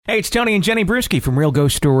Hey, it's Tony and Jenny Brewski from Real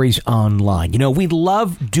Ghost Stories Online. You know, we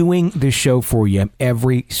love doing the show for you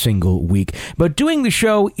every single week, but doing the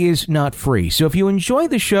show is not free. So if you enjoy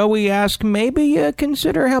the show, we ask maybe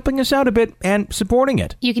consider helping us out a bit and supporting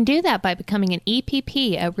it. You can do that by becoming an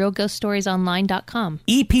EPP at realghoststoriesonline.com.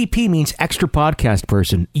 EPP means extra podcast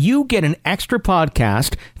person. You get an extra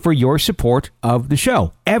podcast for your support of the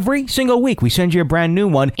show. Every single week, we send you a brand new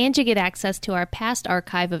one. And you get access to our past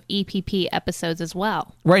archive of EPP episodes as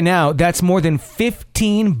well. Right now, that's more than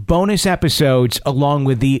 15 bonus episodes along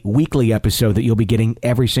with the weekly episode that you'll be getting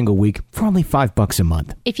every single week for only $5 a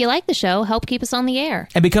month. If you like the show, help keep us on the air.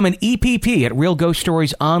 And become an EPP at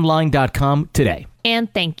realghoststoriesonline.com today.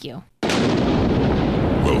 And thank you.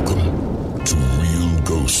 Welcome to Real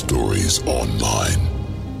Ghost Stories Online.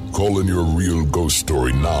 Call in your real ghost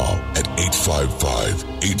story now at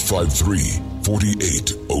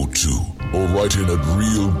 855-853-4802 or write in at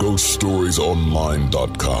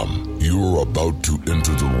realghoststoriesonline.com. You're about to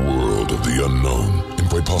enter the world of the unknown and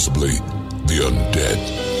quite possibly the undead.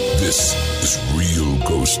 This is Real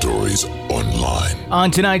Ghost Stories Online.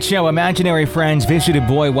 On tonight's show, imaginary friends visit a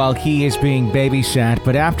boy while he is being babysat,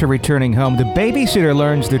 but after returning home, the babysitter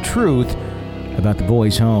learns the truth about the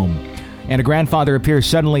boy's home. And a grandfather appears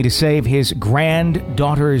suddenly to save his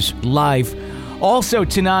granddaughter's life. Also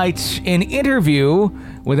tonight, an interview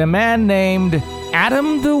with a man named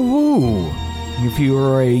Adam the Woo. If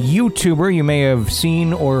you're a YouTuber, you may have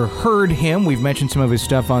seen or heard him. We've mentioned some of his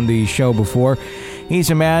stuff on the show before. He's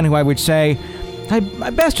a man who I would say I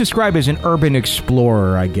best describe as an urban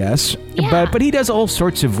explorer, I guess. Yeah. But he does all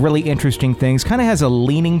sorts of really interesting things. Kind of has a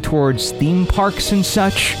leaning towards theme parks and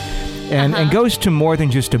such. And goes to more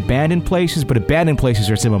than just abandoned places, but abandoned places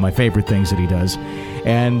are some of my favorite things that he does.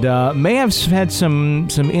 And may have had some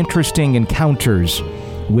interesting encounters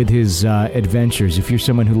with his adventures. If you're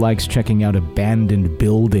someone who likes checking out abandoned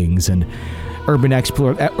buildings and urban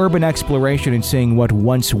exploration and seeing what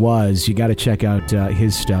once was, you got to check out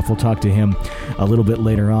his stuff. We'll talk to him a little bit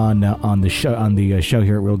later on the show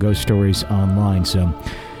here at Real Ghost Stories Online. So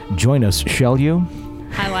join us, shall you?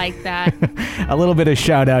 I like that. A little bit of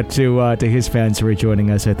shout out to his fans who are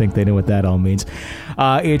joining us. I think they know what that all means.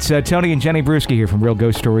 It's Tony and Jenny Brewski here from Real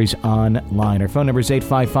Ghost Stories Online. Our phone number is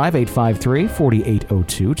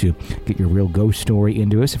 855-853-4802 to get your real ghost story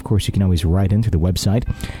into us. Of course, you can always write in through the website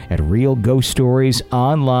at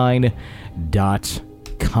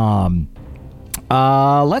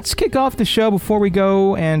realghoststoriesonline.com. Let's kick off the show before we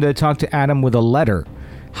go and talk to Adam with a letter.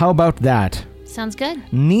 How about that? Sounds good.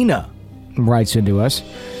 Nina writes into us,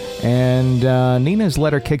 and Nina's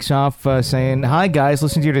letter kicks off saying, "Hi guys,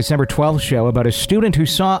 listen to your December 12th show about a student who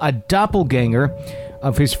saw a doppelganger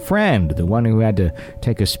of his friend, the one who had to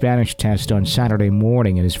take a Spanish test on Saturday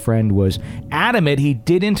morning, and his friend was adamant he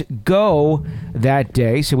didn't go that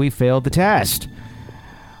day, so he failed the test.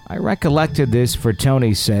 I recollected this for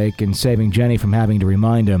Tony's sake and saving Jenny from having to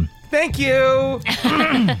remind him. Thank you!"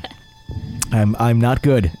 I'm not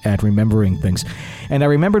good at remembering things. And I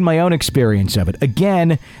remembered my own experience of it.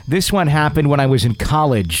 Again, this one happened when I was in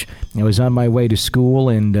college. I was on my way to school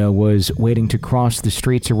and was waiting to cross the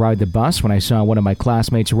street to ride the bus when I saw one of my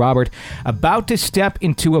classmates, Robert, about to step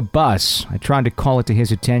into a bus. I tried to call it to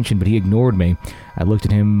his attention, but he ignored me. I looked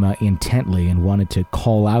at him intently and wanted to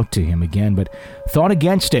call out to him again, but thought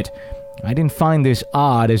against it. I didn't find this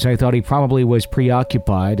odd, as I thought he probably was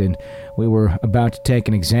preoccupied, and we were about to take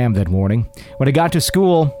an exam that morning. When I got to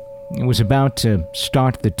school, it was about to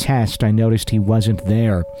start the test. I noticed he wasn't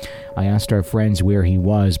there. I asked our friends where he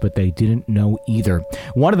was, but they didn't know either.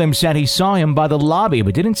 One of them said he saw him by the lobby,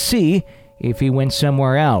 but didn't see if he went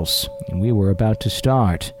somewhere else, and we were about to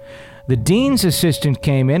start. The dean's assistant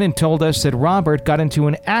came in and told us that Robert got into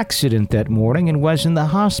an accident that morning and was in the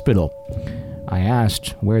hospital. I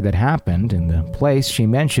asked where that happened, and the place she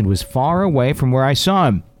mentioned was far away from where I saw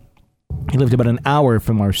him. He lived about an hour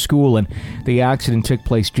from our school, and the accident took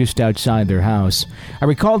place just outside their house. I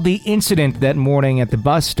recalled the incident that morning at the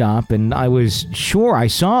bus stop, and I was sure I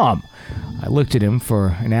saw him. I looked at him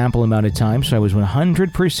for an ample amount of time, so I was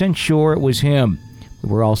 100% sure it was him. We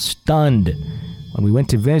were all stunned. When we went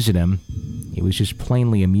to visit him, he was just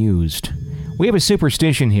plainly amused. We have a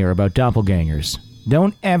superstition here about doppelgangers.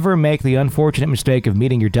 Don't ever make the unfortunate mistake of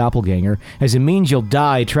meeting your doppelganger, as it means you'll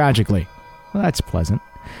die tragically. Well, that's pleasant.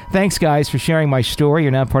 Thanks, guys, for sharing my story.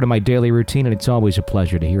 You're now part of my daily routine, and it's always a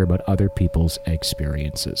pleasure to hear about other people's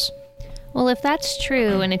experiences. Well, if that's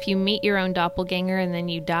true, and if you meet your own doppelganger and then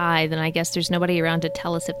you die, then I guess there's nobody around to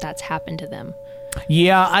tell us if that's happened to them.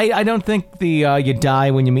 Yeah, I don't think the you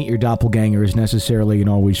die when you meet your doppelganger is necessarily an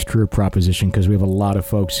always true proposition, because we have a lot of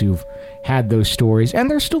folks who've had those stories,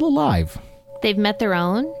 and they're still alive. They've met their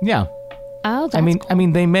own? Yeah. Oh, that's cool. I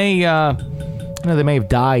mean, they may, they may have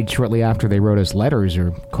died shortly after they wrote us letters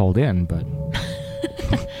or called in, but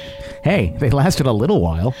hey, they lasted a little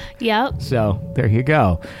while. Yep. So there you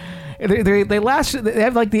go. They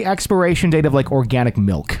have like the expiration date of like organic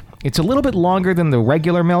milk. It's a little bit longer than the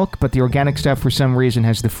regular milk, but the organic stuff for some reason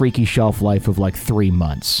has the freaky shelf life of like 3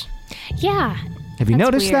 months. Yeah. Have you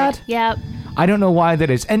noticed weird. that? Yep. I don't know why that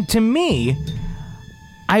is. And to me,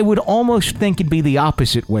 I would almost think it'd be the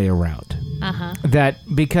opposite way around. Uh-huh. That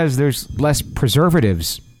because there's less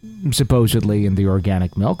preservatives, supposedly, in the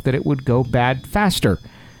organic milk, that it would go bad faster.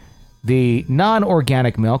 The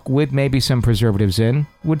non-organic milk, with maybe some preservatives in,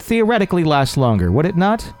 would theoretically last longer, would it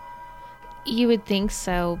not? You would think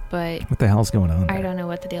so, but... What the hell's going on there? I don't know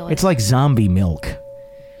what the deal is. It's like zombie milk.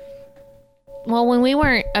 Well, when we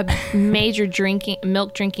weren't a major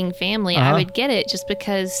milk drinking family, I would get it just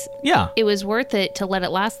because it was worth it to let it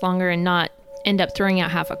last longer and not end up throwing out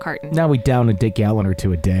half a carton. Now we down a gallon or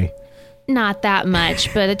two a day. Not that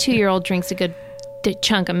much, but a 2-year-old drinks a good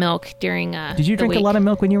chunk of milk during Did you drink a lot of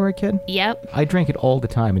milk when you were a kid? Yep. I drank it all the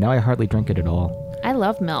time, and now I hardly drink it at all. I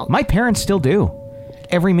love milk. My parents still do.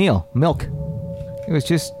 Every meal, milk.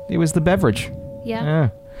 It was the beverage. Yeah.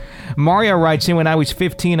 Mario writes in, when I was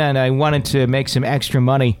 15 and I wanted to make some extra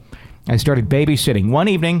money, I started babysitting. One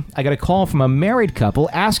evening, I got a call from a married couple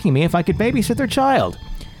asking me if I could babysit their child.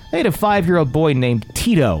 They had a 5-year-old boy named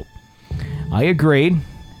Tito. I agreed,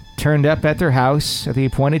 turned up at their house at the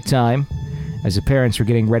appointed time. As the parents were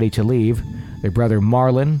getting ready to leave, their brother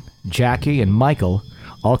Marlon, Jackie, and Michael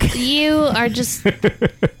all came. You are just...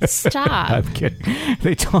 Stop. I'm kidding.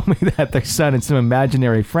 They told me that their son had some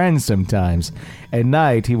imaginary friends sometimes. At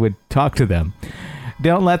night, he would talk to them.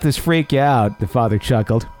 Don't let this freak you out, the father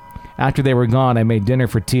chuckled. After they were gone, I made dinner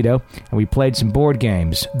for Tito, and we played some board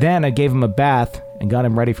games. Then I gave him a bath and got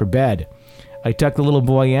him ready for bed. I tucked the little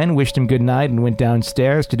boy in, wished him good night, and went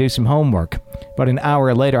downstairs to do some homework. About an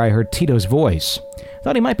hour later, I heard Tito's voice.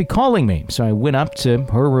 Thought he might be calling me, so I went up to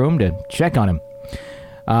her room to check on him.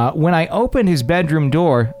 When I opened his bedroom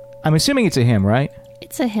door, I'm assuming it's a him, right?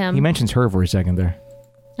 It's a him. He mentions her for a second there.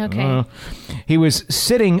 Okay. He was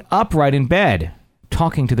sitting upright in bed,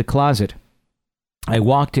 talking to the closet. I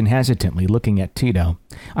walked in hesitantly, looking at Tito.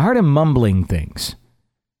 I heard him mumbling things.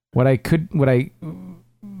 But I couldn't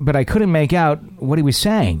make out what he was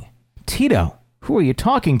saying. Tito, who are you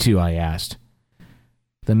talking to? I asked.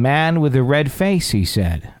 The man with the red face, he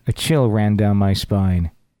said. A chill ran down my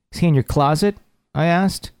spine. Is he in your closet? I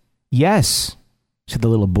asked. Yes, said the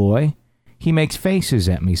little boy. He makes faces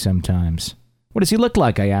at me sometimes. What does he look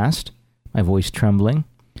like? I asked, my voice trembling.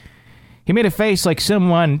 He made a face like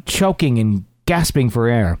someone choking and gasping for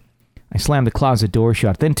air. I slammed the closet door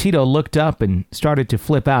shut. Then Tito looked up and started to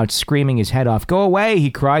flip out, screaming his head off. Go away,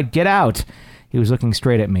 he cried. Get out. He was looking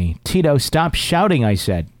straight at me. Tito, stop shouting, I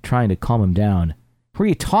said, trying to calm him down. Who are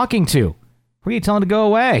you talking to? Who are you telling to go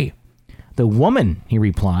away? The woman, he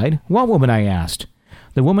replied. What woman? I asked.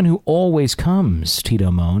 The woman who always comes, Tito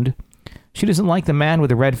moaned. She doesn't like the man with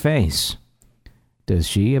the red face. Does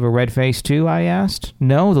she have a red face too? I asked.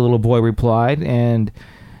 No, the little boy replied, and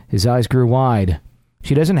his eyes grew wide.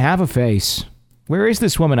 She doesn't have a face. Where is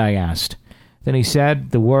this woman? I asked. Then he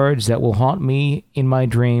said the words that will haunt me in my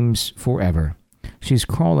dreams forever. She's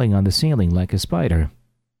crawling on the ceiling like a spider.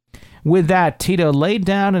 With that, Tito laid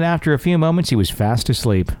down, and after a few moments, he was fast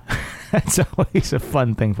asleep. That's always a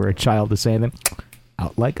fun thing for a child to say, then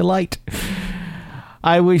out like a light.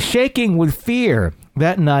 I was shaking with fear.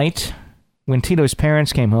 That night, when Tito's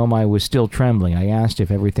parents came home, I was still trembling. I asked if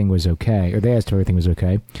everything was okay, or they asked if everything was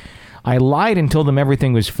okay. I lied and told them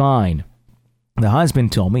everything was fine. The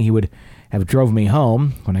husband told me he would have drove me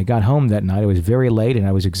home. When I got home that night, it was very late and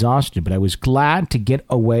I was exhausted, but I was glad to get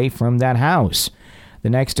away from that house. The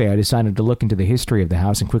next day, I decided to look into the history of the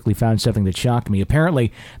house and quickly found something that shocked me.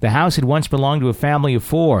 Apparently, the house had once belonged to a family of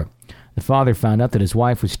 4. The father found out that his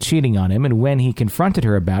wife was cheating on him, and when he confronted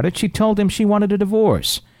her about it, she told him she wanted a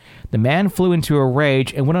divorce. The man flew into a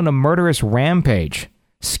rage and went on a murderous rampage,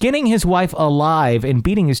 skinning his wife alive and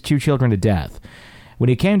beating his 2 children to death. When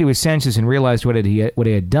he came to his senses and realized what he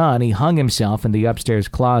had done, he hung himself in the upstairs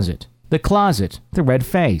closet. The closet, the red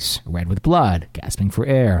face, red with blood, gasping for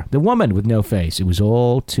air, the woman with no face. It was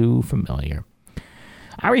all too familiar.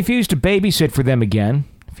 I refused to babysit for them again.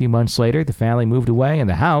 A few months later, the family moved away, and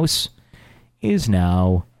the house is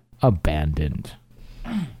now abandoned.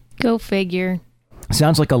 Go figure.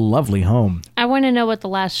 Sounds like a lovely home. I want to know what the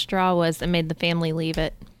last straw was that made the family leave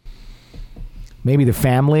it. Maybe the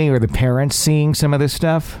family or the parents seeing some of this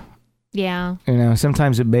stuff. Yeah. You know,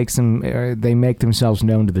 sometimes it makes them, they make themselves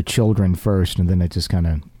known to the children first, and then it just kind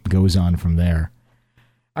of goes on from there.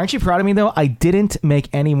 Aren't you proud of me, though? I didn't make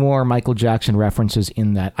any more Michael Jackson references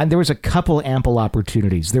in that. There was a couple ample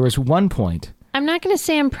opportunities. There was one point. I'm not going to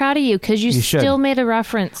say I'm proud of you because you still made a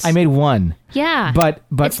reference. I made one. Yeah. But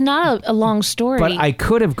it's not a long story. But I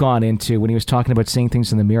could have gone into, when he was talking about seeing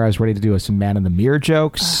things in the mirror, I was ready to do some man in the mirror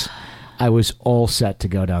jokes. I was all set to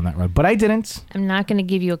go down that road, but I didn't. I'm not going to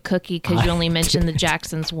give you a cookie because you only mentioned the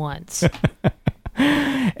Jacksons once.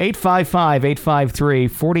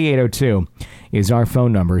 855-853-4802 is our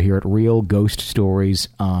phone number here at Real Ghost Stories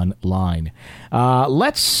Online.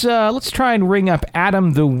 Let's try and ring up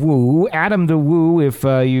Adam the Woo. Adam the Woo, if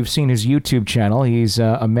you've seen his YouTube channel, he's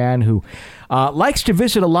a man who likes to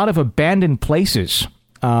visit a lot of abandoned places.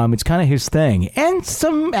 It's kind of his thing. And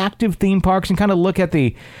some active theme parks, and kind of look at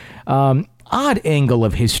the odd angle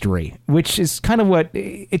of history, which is kind of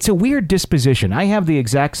it's a weird disposition. I have the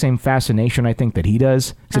exact same fascination, I think, that he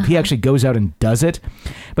does, except he actually goes out and does it.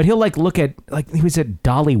 But he'll look at, he was at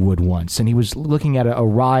Dollywood once, and he was looking at a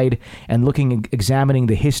ride and examining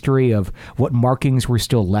the history of what markings were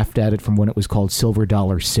still left at it from when it was called Silver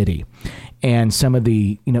Dollar City. And some of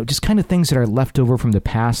the, just kind of things that are left over from the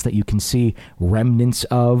past that you can see remnants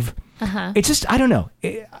of. It's just, I don't know.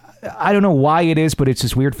 I don't know why it is, but it's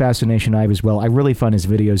this weird fascination I have as well. I really find his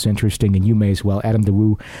videos interesting, and you may as well.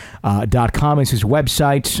 AdamTheWoo.com is his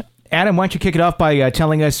website. Adam, why don't you kick it off by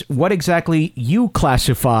telling us what exactly you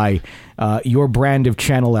classify your brand of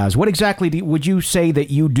channel as? What exactly would you say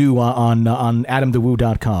that you do on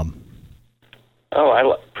AdamTheWoo.com? Oh,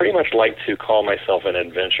 I pretty much like to call myself an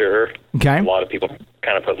adventurer. Okay. A lot of people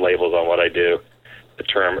kind of put labels on what I do. The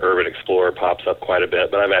term urban explorer pops up quite a bit,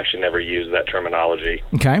 but I've actually never used that terminology.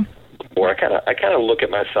 Okay. Or I kind of look at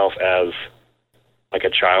myself as like a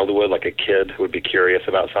child would, like a kid who would be curious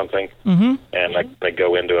about something, and I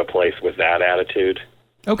go into a place with that attitude.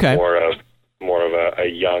 Okay. More of a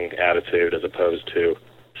young attitude as opposed to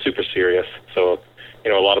super serious. So, a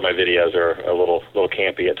lot of my videos are a little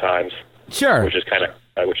campy at times. Sure. Which is kind of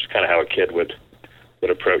how a kid would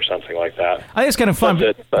approach something like that. I think it's kind of fun.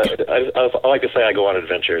 I like to say I go on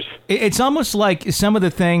adventures. It's almost like some of the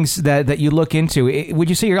things that you look into. Would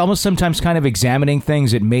you say you're almost sometimes kind of examining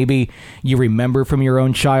things that maybe you remember from your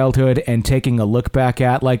own childhood and taking a look back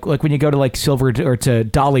at, like when you go to Silver or to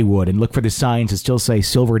Dollywood and look for the signs that still say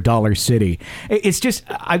Silver Dollar City. It's just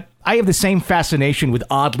I have the same fascination with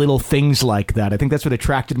odd little things like that. I think that's what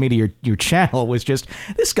attracted me to your channel, was just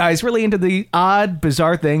this guy's really into the odd,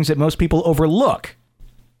 bizarre things that most people overlook.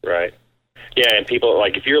 Right. Yeah, and people,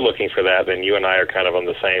 if you're looking for that, then you and I are kind of on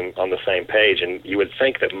the same page, and you would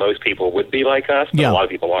think that most people would be like us, but a lot of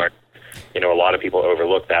people aren't. A lot of people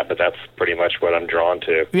overlook that, but that's pretty much what I'm drawn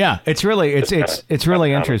to. Yeah, it's really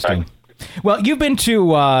really interesting. Well, you've been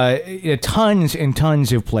to tons and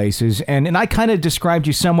tons of places, and I kind of described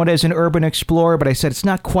you somewhat as an urban explorer, but I said it's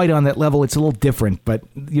not quite on that level. It's a little different, but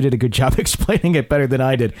you did a good job explaining it better than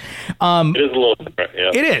I did. It is a little different,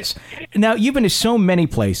 yeah. It is. Now, you've been to so many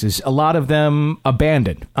places, a lot of them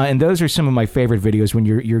abandoned, and those are some of my favorite videos when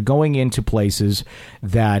you're going into places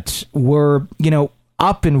that were,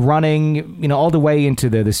 up and running, all the way into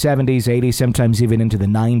the 70s, 80s, sometimes even into the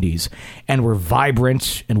 90s, and we're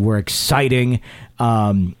vibrant and we're exciting,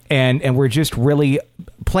 and we're just really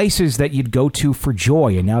places that you'd go to for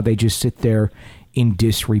joy, and now they just sit there in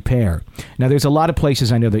disrepair. Now, there's a lot of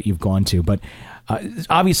places I know that you've gone to, but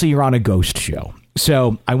obviously you're on a ghost show.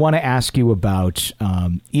 So I want to ask you about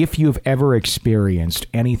if you've ever experienced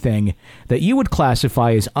anything that you would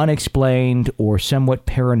classify as unexplained or somewhat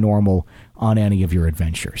paranormal on any of your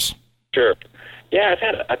adventures. Sure. Yeah, I've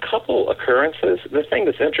had a couple occurrences. The thing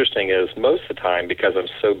that's interesting is most of the time, because I'm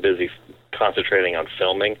so busy concentrating on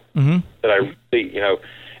filming, that I really,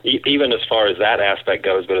 even as far as that aspect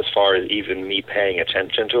goes, but as far as even me paying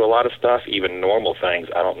attention to a lot of stuff, even normal things,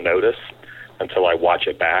 I don't notice until I watch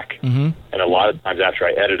it back. And a lot of times after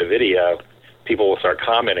I edit a video, people will start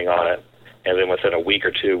commenting on it, and then within a week or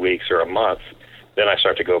 2 weeks or a month, then I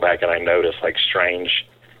start to go back and I notice strange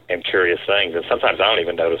and curious things. And sometimes I don't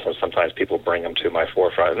even notice them. Sometimes people bring them to my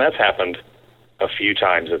forefront. And that's happened a few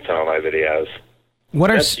times in some of my videos.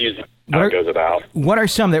 That's usually how it goes about. What are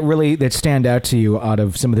some that stand out to you out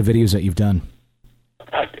of some of the videos that you've done?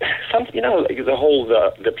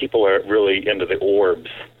 The people are really into the orbs.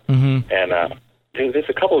 And there's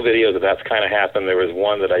a couple of videos that's kind of happened. There was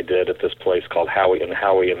one that I did at this place called Howie in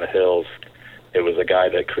the Hills. It was a guy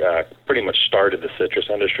that pretty much started the citrus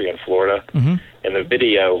industry in Florida. And the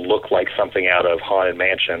video looked like something out of Haunted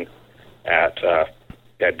Mansion at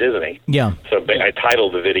at Disney. Yeah. So I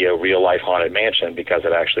titled the video Real Life Haunted Mansion because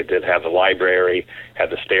it actually did have the library, had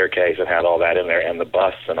the staircase, it had all that in there, and the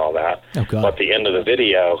bus and all that. Oh, God. But at the end of the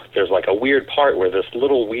video, there's like a weird part where this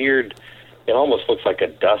little weird, it almost looks like a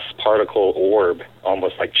dust particle orb,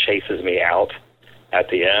 almost like chases me out at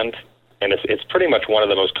the end. And it's pretty much one of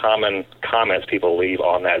the most common comments people leave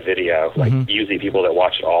on that video. Like, usually people that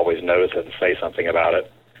watch it always notice it and say something about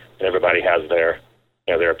it. And everybody has their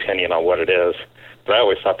opinion on what it is. But I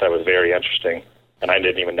always thought that was very interesting. And I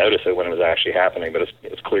didn't even notice it when it was actually happening, but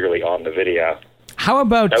it's clearly on the video. How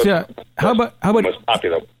about most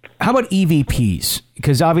popular? How about EVPs?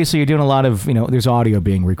 Because obviously you're doing a lot of, there's audio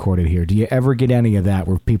being recorded here. Do you ever get any of that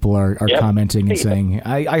where people are commenting and saying,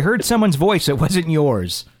 I heard someone's voice, it wasn't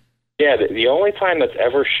yours? Yeah, the only time that's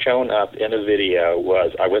ever shown up in a video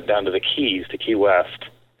was I went down to the Keys, to Key West,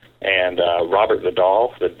 and Robert the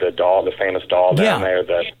doll, the famous doll down there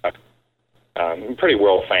that pretty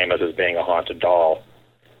world famous as being a haunted doll.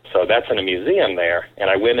 So that's in a museum there, and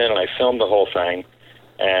I went in and I filmed the whole thing,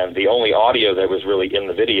 and the only audio that was really in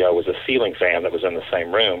the video was a ceiling fan that was in the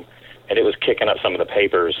same room, and it was kicking up some of the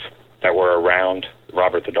papers that were around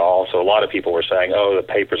Robert the doll. So a lot of people were saying, oh, the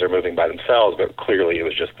papers are moving by themselves, but clearly it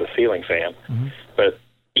was just the ceiling fan. But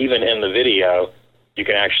even in the video, you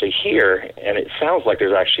can actually hear, and it sounds like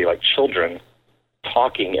there's actually like children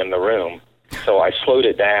talking in the room. So I slowed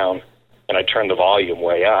it down, and I turned the volume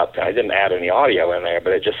way up. I didn't add any audio in there,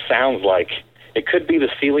 but it just sounds like, it could be the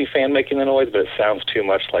ceiling fan making the noise, but it sounds too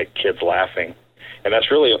much like kids laughing. And that's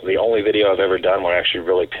really the only video I've ever done where I actually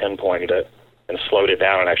really pinpointed it and slowed it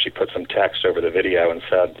down and actually put some text over the video and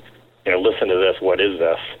said, listen to this, what is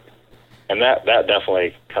this? And that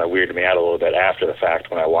definitely kind of weirded me out a little bit after the fact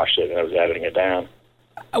when I watched it and I was editing it down.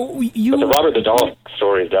 But the Robert the Doll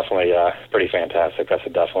story is definitely pretty fantastic. That's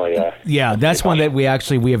definitely... that's one that we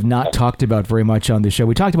have not talked about very much on the show.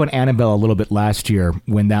 We talked about Annabelle a little bit last year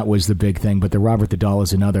when that was the big thing, but the Robert the Doll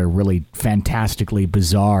is another really fantastically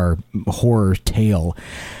bizarre horror tale.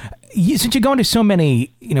 Since you're going to so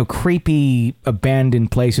many, creepy,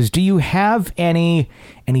 abandoned places, do you have any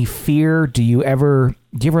fear? Do you ever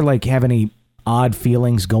like have any odd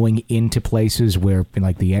feelings going into places where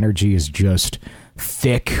like the energy is just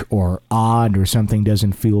thick or odd or something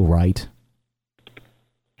doesn't feel right?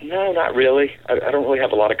 No, not really. I don't really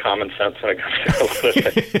have a lot of common sense when it comes to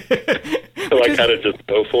it. So I kind of just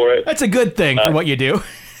go for it. That's a good thing for what you do.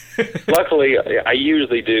 Luckily, I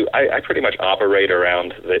usually do. I pretty much operate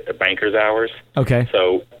around the banker's hours. Okay.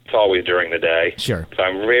 So it's always during the day. Sure. So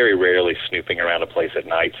I'm very rarely snooping around a place at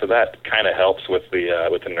night. So that kind of helps with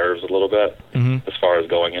the nerves a little bit as far as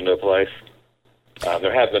going into a place.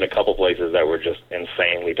 There have been a couple places that were just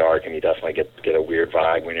insanely dark, and you definitely get a weird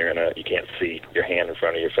vibe when you can't see your hand in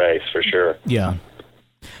front of your face, for sure. Yeah.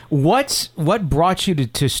 What brought you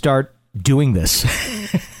to start doing this?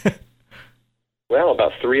 Well,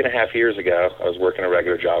 about 3.5 years ago, I was working a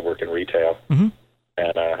regular job, working retail, and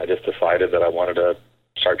I just decided that I wanted to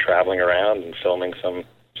start traveling around and filming some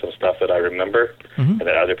stuff that I remember and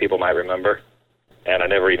that other people might remember. And I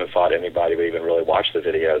never even thought anybody would even really watch the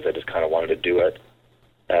videos. I just kind of wanted to do it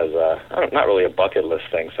as not really a bucket list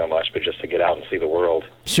thing so much, but just to get out and see the world.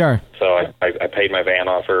 Sure. So I paid my van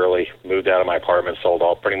off early, moved out of my apartment, sold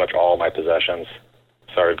pretty much all my possessions,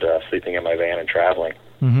 started sleeping in my van and traveling.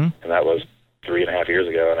 And that was 3.5 years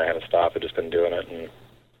ago, and I haven't stopped. I've just been doing it and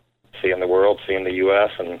seeing the world, seeing the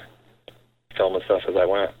U.S., and filming stuff as I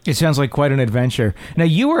went. It sounds like quite an adventure. Now,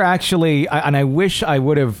 you were actually, and I wish I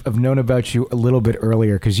would have known about you a little bit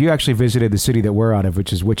earlier, because you actually visited the city that we're out of,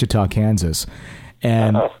 which is Wichita, Kansas.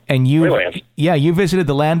 And you, Joyland. Yeah, you visited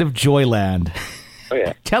the land of Joyland. Oh,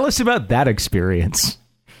 yeah. Tell us about that experience.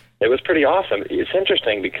 It was pretty awesome. It's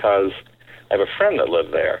interesting because I have a friend that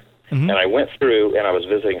lived there. And I went through, and I was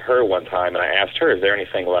visiting her one time, and I asked her, is there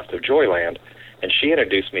anything left of Joyland? And she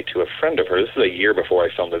introduced me to a friend of hers. This is a year before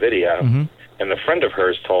I filmed the video. And the friend of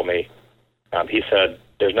hers told me, he said,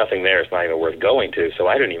 there's nothing there. It's not even worth going to. So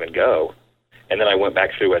I didn't even go. And then I went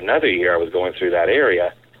back through another year. I was going through that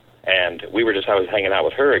area, and I was hanging out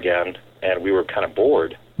with her again, and we were kind of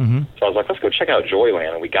bored. So I was like, let's go check out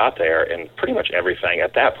Joyland. And we got there, and pretty much everything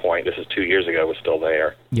at that point, this is 2 years ago, was still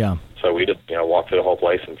there. Yeah. So we just, walked through the whole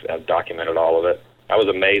place and documented all of it. I was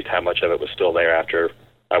amazed how much of it was still there after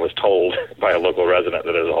I was told by a local resident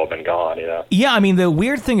that it has all been gone, Yeah, I mean, the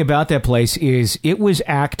weird thing about that place is it was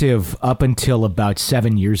active up until about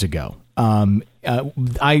 7 years ago.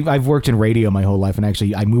 I've worked in radio my whole life, and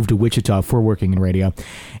actually I moved to Wichita for working in radio.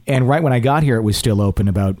 And right when I got here, it was still open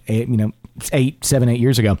about 7, 8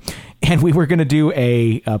 years ago. And we were going to do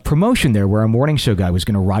a promotion there where a morning show guy was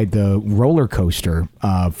going to ride the roller coaster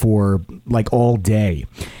for like all day.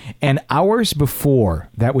 And hours before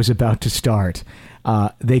that was about to start,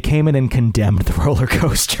 they came in and condemned the roller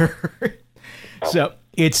coaster. So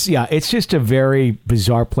it's just a very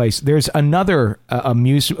bizarre place. There's another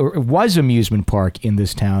amusement park in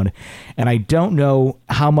this town, and I don't know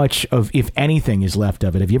how much of, if anything, is left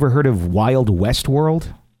of it. Have you ever heard of Wild West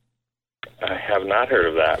World? I have not heard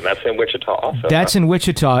of that. And that's in Wichita also. That's in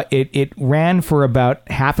Wichita. It ran for about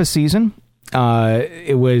half a season.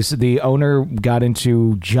 It was, the owner got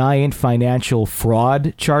into giant financial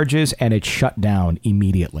fraud charges, and it shut down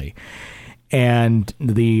immediately. And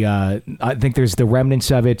I think there's the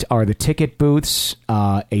remnants of it are the ticket booths,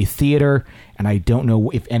 a theater, and I don't know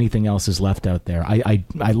if anything else is left out there.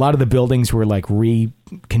 A lot of the buildings were like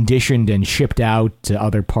reconditioned and shipped out to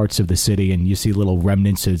other parts of the city, and you see little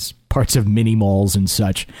remnants as parts of mini malls and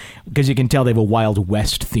such, because you can tell they have a Wild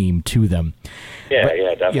West theme to them. Yeah,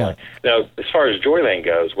 definitely. Yeah. Now, as far as Joyland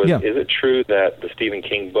goes, is it true that the Stephen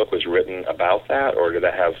King book was written about that, or did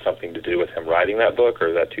that have something to do with him writing that book, or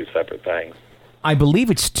is that two separate things? I believe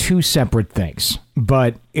it's two separate things,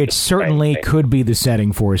 but it certainly could be the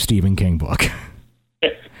setting for a Stephen King book.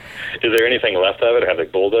 Is there anything left of it? Have they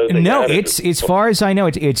bulldozed it? No, it's as far as I know,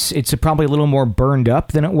 it's probably a little more burned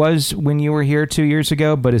up than it was when you were here 2 years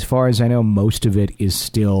ago. But as far as I know, most of it is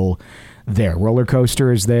still there. Roller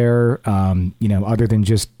coaster is there. Other than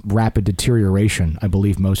just rapid deterioration, I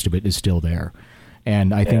believe most of it is still there.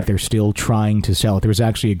 And I think they're still trying to sell it. There was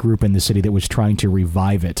actually a group in the city that was trying to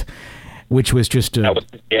revive it, which was just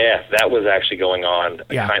that was actually going on.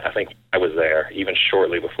 Yeah. I think I was there even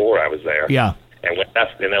shortly before I was there. Yeah. And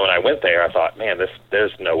then when I went there, I thought, man,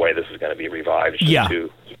 there's no way this is going to be revived. It's just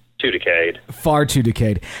too decayed. Far too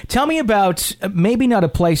decayed. Tell me about maybe not a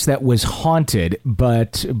place that was haunted,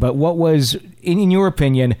 but what was, in your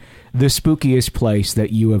opinion, the spookiest place that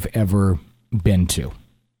you have ever been to?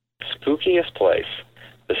 Spookiest place?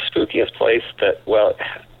 The spookiest place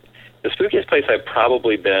the spookiest place I've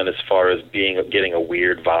probably been, as far as getting a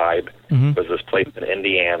weird vibe, was this place in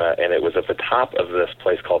Indiana, and it was at the top of this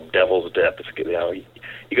place called Devil's Dip. It's,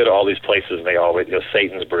 you go to all these places, and they always,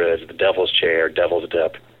 Satan's Bridge, the Devil's Chair, Devil's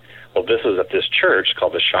Dip. Well, this was at this church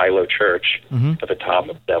called the Shiloh Church at the top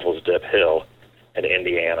of Devil's Dip Hill in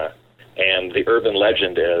Indiana. And the urban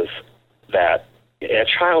legend is that a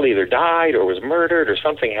child either died or was murdered or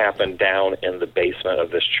something happened down in the basement of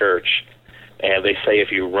this church. And they say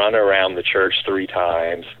if you run around the church 3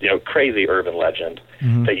 times, crazy urban legend,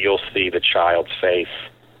 that you'll see the child's face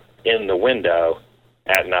in the window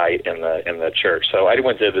at night in the church. So I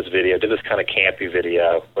went and did this video, did this kind of campy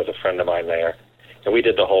video with a friend of mine there, and we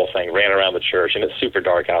did the whole thing, ran around the church, and it's super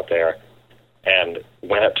dark out there, and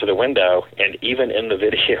went up to the window, and even in the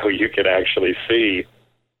video you could actually see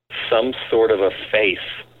some sort of a face,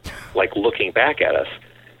 like looking back at us.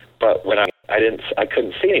 But when I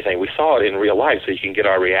couldn't see anything. We saw it in real life, so you can get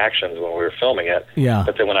our reactions when we were filming it. Yeah.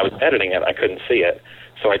 But then when I was editing it, I couldn't see it.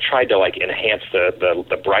 So I tried to enhance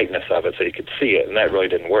the brightness of it so you could see it, and that really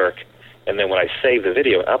didn't work. And then when I saved the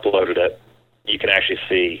video and uploaded it, you can actually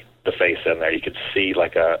see the face in there. You could see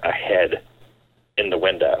like a head in the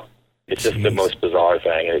window. It's just the most bizarre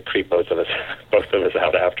thing, and it creeped both of us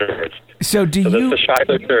out afterwards. So this is the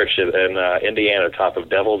Shiloh Church in Indiana, top of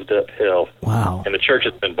Devil's Dip Hill. Wow. And the church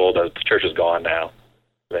has been bulldozed. The church is gone now.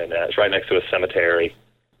 And it's right next to a cemetery,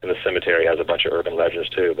 and the cemetery has a bunch of urban legends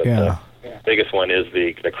too. But the biggest one is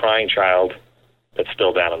the crying child that's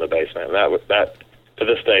still down in the basement. And that to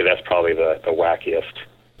this day, that's probably the wackiest.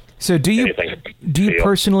 So do you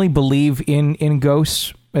personally believe in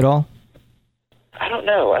ghosts at all? I don't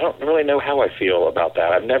know. I don't really know how I feel about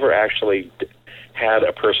that. I've never actually had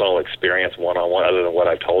a personal experience one-on-one other than what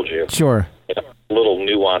I've told you. Sure. Little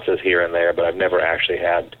nuances here and there, but I've never actually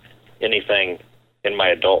had anything in my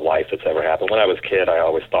adult life that's ever happened. When I was a kid, I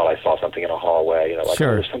always thought I saw something in a hallway,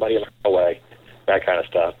 there's somebody in the hallway, that kind of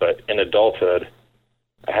stuff. But in adulthood,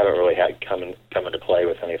 I haven't really had come into play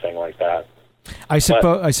with anything like that. I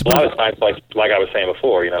suppose a lot of times, like I was saying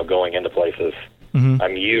before, going into places,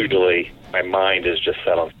 I'm usually, my mind is just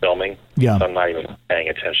set on filming, so I'm not even paying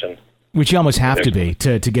attention. Which you almost have to be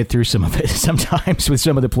to get through some of it sometimes with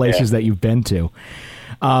some of the places that you've been to.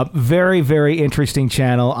 Very, very interesting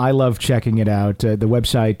channel. I love checking it out. The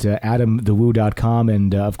website, adamthewoo.com,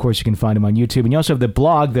 and of course you can find him on YouTube. And you also have the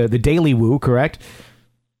blog, the Daily Woo, correct?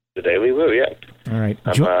 The Daily Woo, yeah. All right.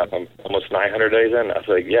 I'm almost 900 days in. I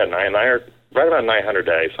was right about 900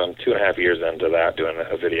 days, so I'm 2.5 years into that, doing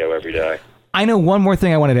a video every day. I know one more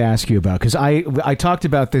thing I wanted to ask you about, because I talked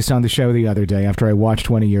about this on the show the other day after I watched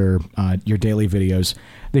one of your daily videos.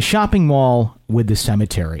 The shopping mall with the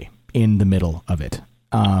cemetery in the middle of it.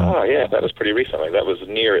 Yeah, that was pretty recently. That was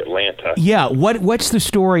near Atlanta. Yeah, what's the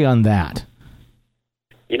story on that?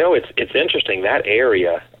 You know, it's interesting. That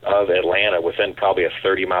area of Atlanta, within probably a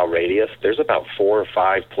 30-mile radius, there's about 4 or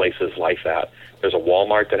 5 places like that. There's a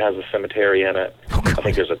Walmart that has a cemetery in it. Oh, I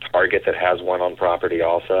think there's a Target that has one on property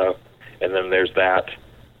also. And then there's that,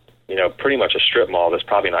 pretty much a strip mall that's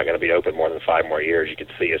probably not going to be open more than 5 more years. You can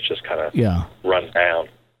see it's just kind of run down.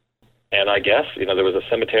 And I guess, there was a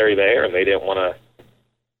cemetery there, and they didn't want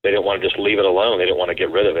to just leave it alone. They didn't want to get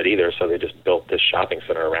rid of it either, so they just built this shopping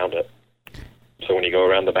center around it. So when you go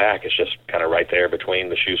around the back, it's just kind of right there between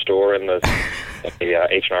the shoe store and the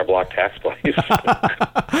H&R Block tax place.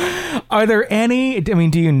 Are there any,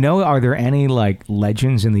 do you know, are there any,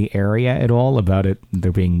 legends in the area at all about it,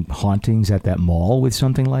 there being hauntings at that mall with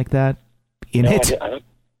something like that in it?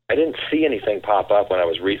 I didn't see anything pop up when I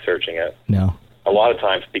was researching it. No. A lot of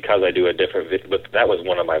times, because I do a different video, but that was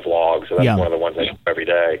one of my vlogs, so that's one of the ones I do every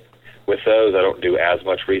day. With those, I don't do as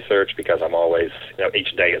much research because I'm always,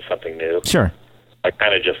 each day it's something new. Sure. I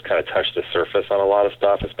kind of touch the surface on a lot of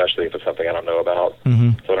stuff, especially if it's something I don't know about.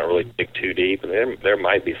 Mm-hmm. So I don't really dig too deep. And there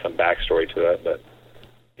might be some backstory to it, but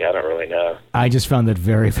I don't really know. I just found that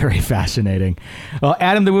very, very fascinating. Well,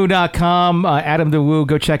 AdamTheWoo.com. Adam the Woo,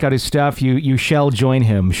 go check out his stuff. You shall join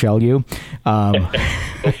him, shall you? Going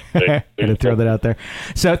to throw that out there.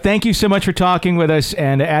 So thank you so much for talking with us.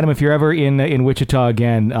 And Adam, if you're ever in Wichita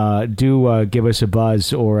again, do give us a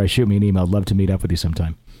buzz or shoot me an email. I'd love to meet up with you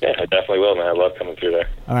sometime. Yeah, I definitely will, man. I love coming through there.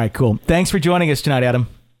 All right, cool. Thanks for joining us tonight, Adam.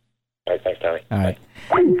 All right, thanks, Tommy. All right.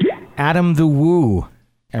 Adam the Woo,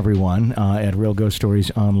 everyone, at Real Ghost Stories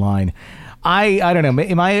Online. I don't know.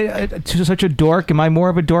 Am I such a dork? Am I more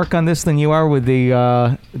of a dork on this than you are with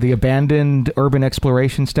the abandoned urban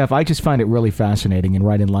exploration stuff? I just find it really fascinating and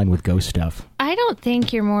right in line with ghost stuff. I don't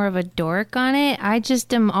think you're more of a dork on it. I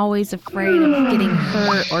just am always afraid of getting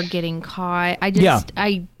hurt or getting caught.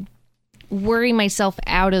 I worry myself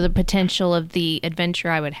out of the potential of the adventure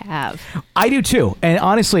I would have. I do too. And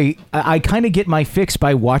honestly, I kind of get my fix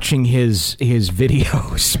by watching his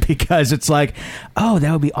videos because it's like, oh,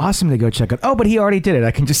 that would be awesome to go check out. Oh, but he already did it.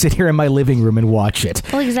 I can just sit here in my living room and watch it.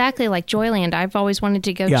 Well, exactly, like Joyland. I've always wanted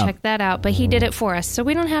to go check that out, but he did it for us, so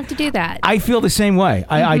we don't have to do that. I feel the same way.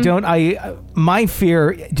 My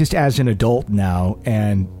fear, just as an adult now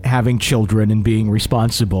and having children and being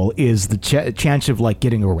responsible, is the chance of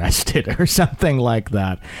getting arrested or something like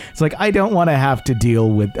that. It's like, I don't want to have to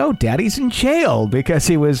deal with, oh, daddy's in jail because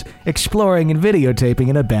he was exploring and videotaping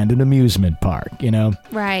an abandoned amusement park,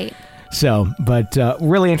 Right. So, but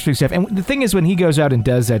really interesting stuff. And the thing is, when he goes out and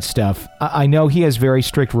does that stuff, I know he has very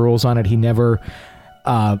strict rules on it. He never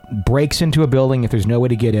breaks into a building. If there's no way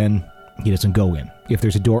to get in, he doesn't go in. If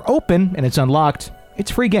there's a door open and it's unlocked,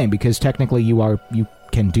 it's free game because technically you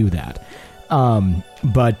can do that. And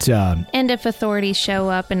if authorities show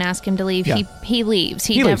up and ask him to leave, he leaves.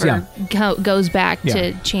 He never goes back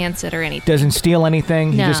to chance it or anything. Doesn't steal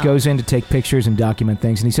anything. No. He just goes in to take pictures and document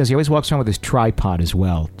things. And he says he always walks around with his tripod as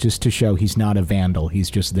well, just to show he's not a vandal. He's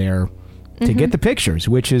just there to get the pictures,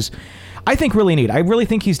 which is, I think, really neat. I really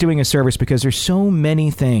think he's doing a service because there's so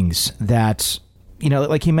many things that,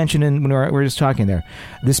 like he mentioned when we were just talking there,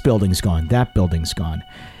 this building's gone, that building's gone.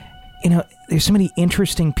 There's so many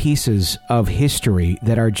interesting pieces of history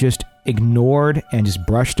that are just ignored and just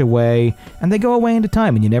brushed away, and they go away into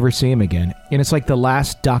time, and you never see them again. And it's like the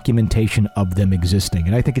last documentation of them existing.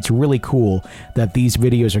 And I think it's really cool that these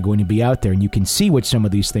videos are going to be out there, and you can see what some of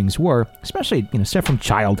these things were, especially, stuff from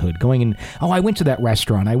childhood, going in, oh, I went to that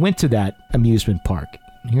restaurant, I went to that amusement park.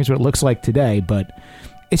 Here's what it looks like today, but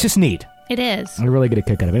it's just neat. It is. I really get a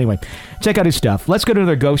kick out of it. Anyway, check out his stuff. Let's go to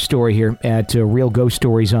another ghost story here at Real Ghost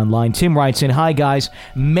Stories Online. Tim writes in, hi, guys.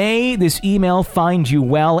 May this email find you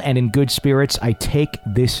well and in good spirits. I take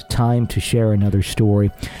this time to share another story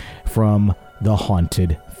from the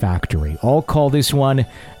Haunted Factory. I'll call this one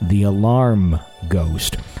the Alarm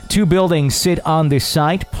Ghost. 2 buildings sit on this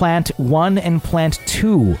site, Plant 1 and Plant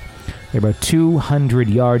 2. They're about 200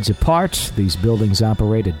 yards apart. These buildings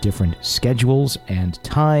operate at different schedules and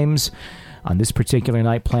times. On this particular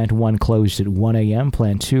night, Plant 1 closed at 1 a.m.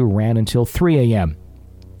 Plant 2 ran until 3 a.m.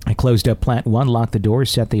 I closed up Plant 1, locked the door,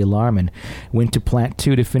 set the alarm, and went to Plant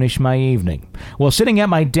 2 to finish my evening. While sitting at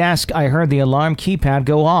my desk, I heard the alarm keypad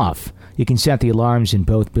go off. You can set the alarms in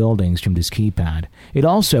both buildings from this keypad. It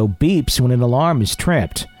also beeps when an alarm is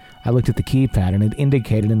tripped. I looked at the keypad and it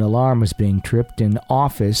indicated an alarm was being tripped in the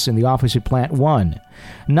office at Plant 1.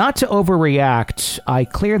 Not to overreact, I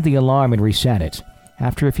cleared the alarm and reset it.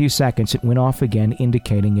 After a few seconds, it went off again,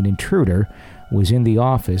 indicating an intruder was in the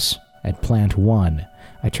office at Plant 1.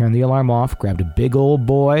 I turned the alarm off, grabbed a big old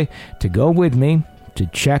boy to go with me to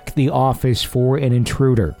check the office for an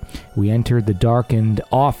intruder. We entered the darkened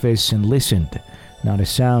office and listened. Not a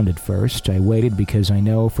sound at first. I waited because I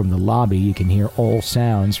know from the lobby you can hear all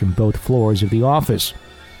sounds from both floors of the office.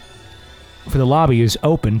 For the lobby is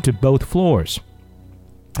open to both floors.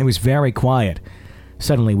 It was very quiet.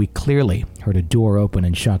 Suddenly, we clearly heard a door open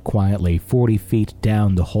and shut quietly 40 feet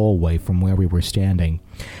down the hallway from where we were standing.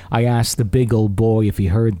 I asked the big old boy if he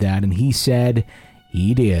heard that, and he said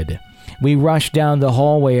he did. We rushed down the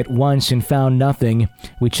hallway at once and found nothing.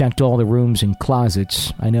 We checked all the rooms and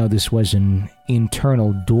closets. I know this was an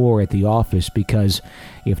internal door at the office because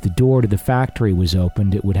if the door to the factory was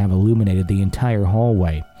opened, it would have illuminated the entire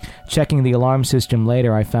hallway. Checking the alarm system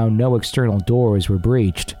later, I found no external doors were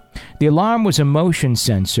breached. The alarm was a motion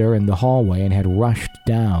sensor in the hallway and had rushed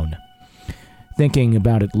down. Thinking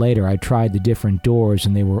about it later, I tried the different doors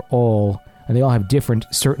and they all have different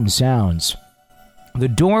certain sounds. The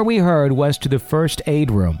door we heard was to the first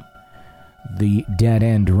aid room, the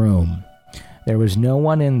dead-end room. There was no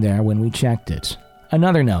one in there when we checked it.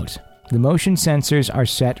 Another note, the motion sensors are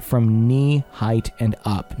set from knee height and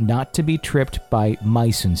up, not to be tripped by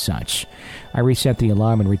mice and such. I reset the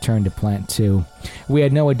alarm and returned to Plant 2. We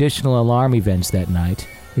had no additional alarm events that night.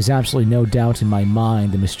 There's absolutely no doubt in my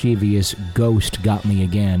mind the mischievous ghost got me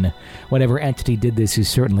again. Whatever entity did this is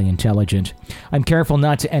certainly intelligent. I'm careful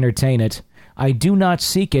not to entertain it. I do not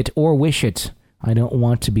seek it or wish it. I don't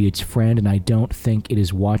want to be its friend, and I don't think it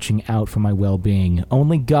is watching out for my well-being.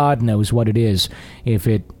 Only God knows what it is,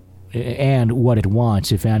 and what it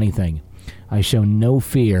wants, if anything. I show no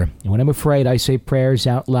fear, and when I'm afraid, I say prayers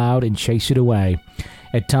out loud and chase it away.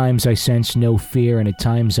 At times, I sense no fear, and at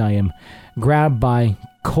times I am grabbed by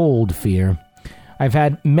cold fear. I've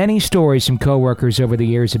had many stories from coworkers over the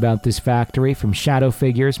years about this factory, from shadow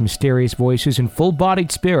figures, mysterious voices, and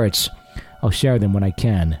full-bodied spirits. I'll share them when I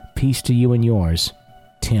can. Peace to you and yours,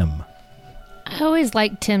 Tim. I always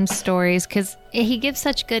like Tim's stories because he gives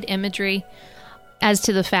such good imagery as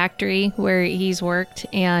to the factory where he's worked.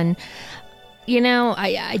 And,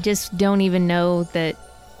 I just don't even know that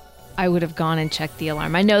I would have gone and checked the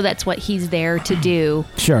alarm. I know that's what he's there to do.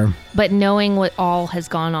 Sure. But knowing what all has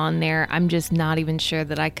gone on there, I'm just not even sure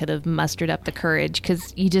that I could have mustered up the courage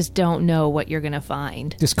because you just don't know what you're going to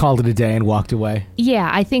find. Just called it a day and walked away. Yeah,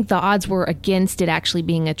 I think the odds were against it actually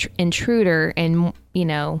being an intruder. And,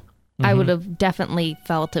 I would have definitely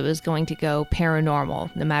felt it was going to go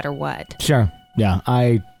paranormal no matter what. Sure. Yeah,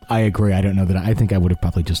 I agree. I don't know that. I think I would have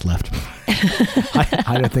probably just left.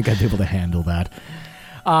 I don't think I'd be able to handle that.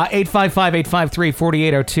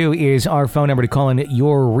 855-853-4802 is our phone number to call in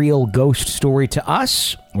your real ghost story to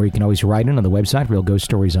us, or you can always write in on the website,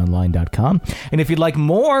 realghoststoriesonline.com. And if you'd like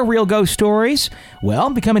more real ghost stories,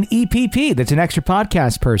 well, become an EPP. That's an extra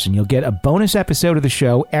podcast person. You'll get a bonus episode of the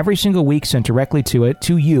show every single week sent directly to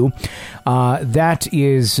you. That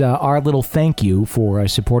is our little thank you for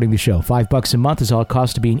supporting the show. $5 a month is all it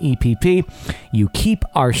costs to be an EPP. You keep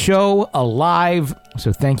our show alive,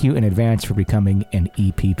 so thank you in advance for becoming an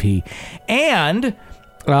EPP. And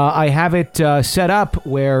I have it set up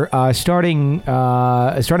where starting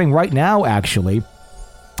right now, actually,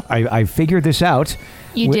 I figured this out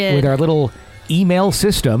with our little email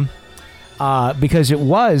system because it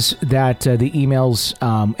was that the emails,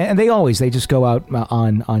 and they just go out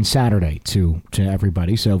on Saturday to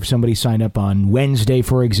everybody. So if somebody signed up on Wednesday,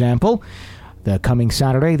 for example, the coming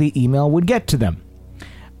Saturday, the email would get to them.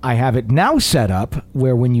 I have it now set up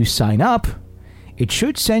where when you sign up, it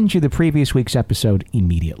should send you the previous week's episode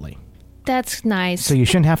immediately. That's nice. So you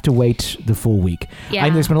shouldn't have to wait the full week. Yeah.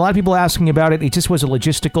 There's been a lot of people asking about it. It just was a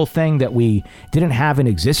logistical thing that we didn't have in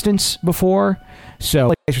existence before.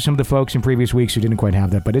 So for some of the folks in previous weeks who didn't quite have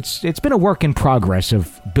that, but it's been a work in progress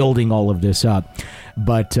of building all of this up.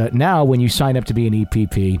 But now when you sign up to be an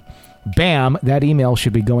EPP, bam, that email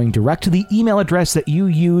should be going direct to the email address that you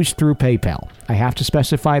use through PayPal. I have to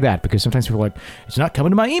specify that because sometimes people are like, it's not coming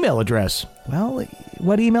to my email address. Well,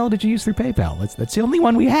 what email did you use through PayPal? That's the only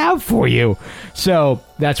one we have for you. So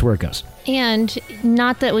that's where it goes. And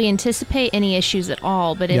not that we anticipate any issues at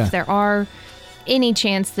all, but if there are any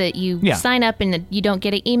chance that you sign up and you don't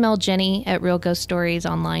get it, email Jenny at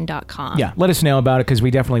realghoststoriesonline.com. Yeah, let us know about it because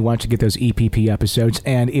we definitely want to get those EPP episodes.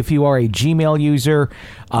 And if you are a Gmail user,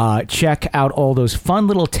 check out all those fun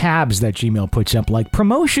little tabs that Gmail puts up, like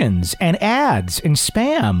promotions and ads and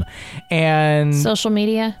spam and social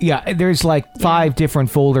media. Yeah, there's like 5 different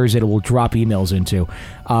folders that it will drop emails into.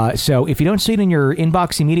 So if you don't see it in your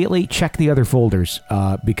inbox immediately, check the other folders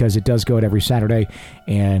because it does go out every Saturday,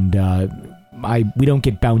 and we don't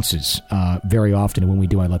get bounces very often, and when we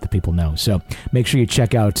do, I let the people know. So make sure you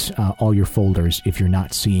check out all your folders if you're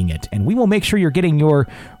not seeing it, and we will make sure you're getting your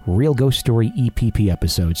Real Ghost Story EPP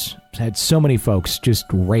episodes. I've had so many folks just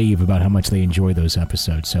rave about how much they enjoy those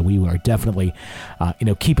episodes, so we are definitely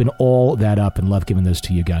keeping all that up and love giving those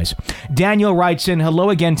to you guys. Daniel writes in, hello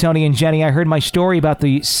again, Tony and Jenny. I heard my story about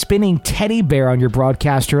the spinning teddy bear on your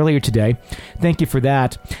broadcast earlier today. Thank you for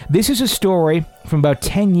that. This is a story from about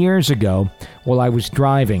 10 years ago while I was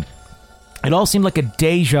driving. It all seemed like a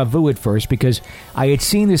deja vu at first because I had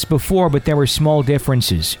seen this before, but there were small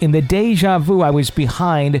differences. In the deja vu, I was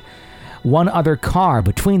behind one other car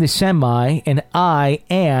between the semi, and I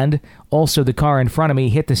and also the car in front of me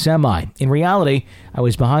hit the semi. In reality, I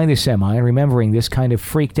was behind the semi, and remembering this kind of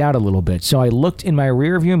freaked out a little bit. So I looked in my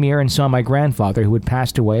rearview mirror and saw my grandfather, who had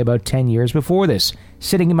passed away about 10 years before this,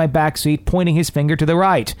 sitting in my back seat, pointing his finger to the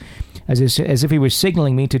right, as if he was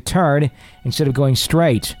signaling me to turn instead of going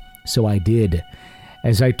straight. So I did.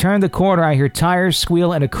 As I turned the corner, I hear tires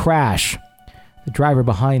squeal and a crash. The driver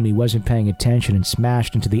behind me wasn't paying attention and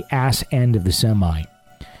smashed into the ass end of the semi.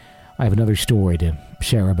 I have another story to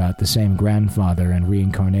share about the same grandfather and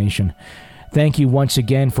reincarnation. Thank you once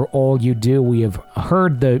again for all you do. We have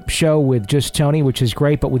heard the show with just Tony, which is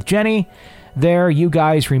great, but with Jenny, you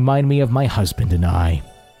guys remind me of my husband and I.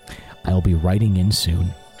 I'll be writing in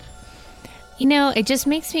soon. It just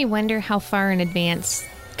makes me wonder how far in advance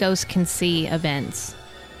ghosts can see events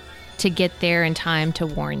to get there in time to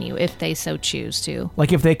warn you if they so choose to.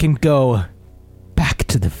 Like if they can go back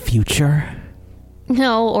to the future?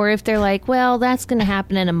 No, or if they're like, well, that's going to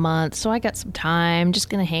happen in a month, so I got some time, just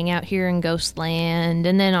going to hang out here in Ghostland,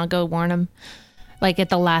 and then I'll go warn them like at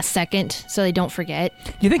the last second so they don't forget.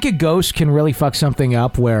 You think a ghost can really fuck something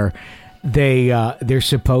up where they're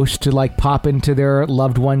supposed to like pop into their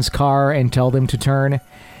loved one's car and tell them to turn?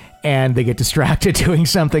 And they get distracted doing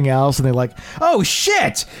something else, and they're like, oh,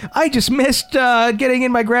 shit! I just missed getting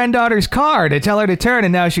in my granddaughter's car to tell her to turn,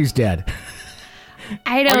 and now she's dead.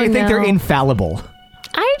 I don't know. Or do you think they're infallible?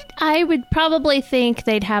 I would probably think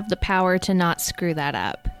they'd have the power to not screw that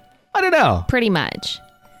up. I don't know. Pretty much.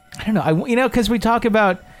 I don't know. Because we talk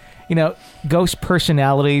about, ghost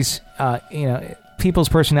personalities, people's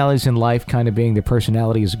personalities in life kind of being their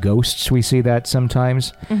personality as ghosts. We see that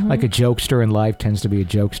sometimes. Mm-hmm. Like a jokester in life tends to be a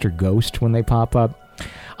jokester ghost when they pop up.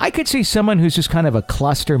 I could see someone who's just kind of a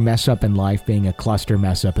cluster mess up in life being a cluster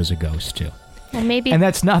mess up as a ghost too. Well, maybe, and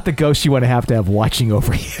that's not the ghost you want to have watching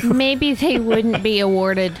over you. Maybe they wouldn't be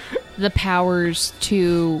awarded the powers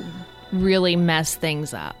to really mess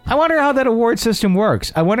things up. I wonder how that award system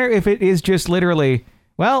works. I wonder if it is just literally,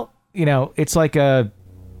 it's like a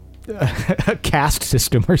caste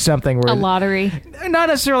system or something. Where a lottery. Not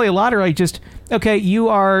necessarily a lottery, just, okay, you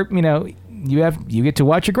are, you get to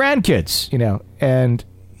watch your grandkids, and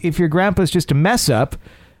if your grandpa's just a mess up,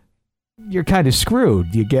 you're kind of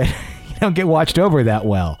screwed. You don't get watched over that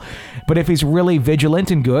well. But if he's really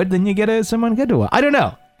vigilant and good, then you get someone good to watch. I don't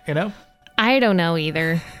know, I don't know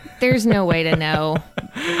either. There's no way to know.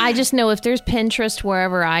 I just know if there's Pinterest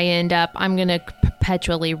wherever I end up, I'm going to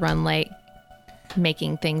perpetually run late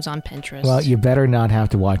making things on Pinterest. Well, you better not have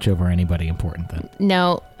to watch over anybody important then.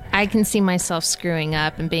 No, I can see myself screwing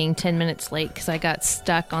up and being 10 minutes late because I got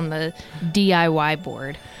stuck on the DIY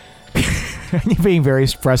board. You're being very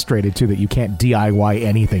frustrated, too, that you can't DIY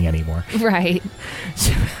anything anymore. Right.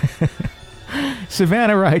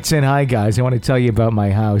 Savannah writes in, hi, guys. I want to tell you about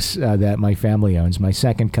my house that my family owns. My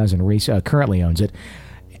second cousin Reese currently owns it,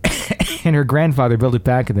 and her grandfather built it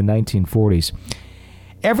back in the 1940s.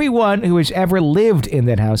 Everyone who has ever lived in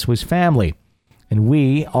that house was family, and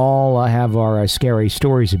we all have our scary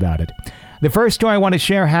stories about it. The first story I want to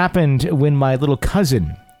share happened when my little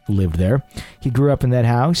cousin lived there. He grew up in that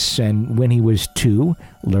house, and when he was 2,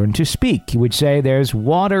 learned to speak. He would say, there's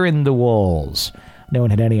water in the walls. No one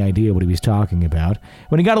had any idea what he was talking about.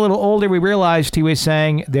 When he got a little older, we realized he was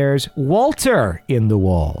saying, there's Walter in the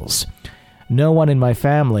walls. No one in my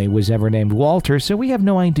family was ever named Walter, so we have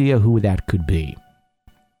no idea who that could be.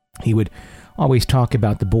 He would always talk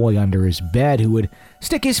about the boy under his bed who would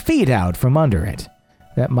stick his feet out from under it.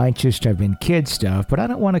 That might just have been kid stuff, but I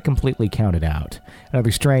don't want to completely count it out.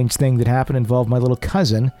 Another strange thing that happened involved my little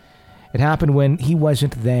cousin. It happened when he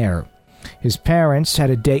wasn't there. His parents had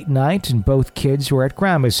a date night, and both kids were at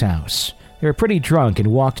Grandma's house. They were pretty drunk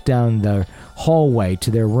and walked down the hallway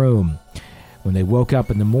to their room. When they woke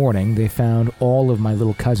up in the morning, they found all of my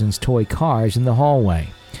little cousin's toy cars in the hallway.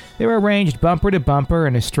 They were arranged bumper to bumper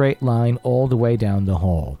in a straight line all the way down the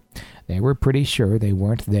hall. They were pretty sure they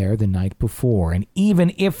weren't there the night before, and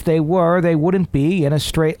even if they were, they wouldn't be in a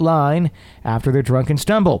straight line after their drunken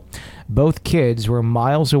stumble. Both kids were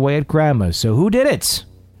miles away at Grandma's, so who did it?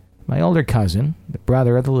 My older cousin, the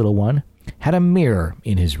brother of the little one, had a mirror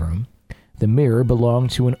in his room. The mirror belonged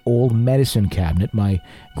to an old medicine cabinet my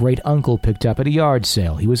great-uncle picked up at a yard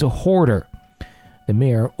sale. He was a hoarder. The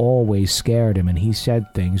mirror always scared him, and he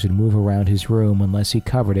said things would move around his room unless he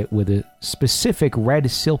covered it with a specific red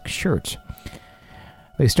silk shirt.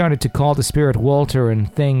 They started to call the spirit Walter,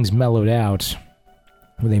 and things mellowed out.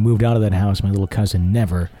 When they moved out of that house, my little cousin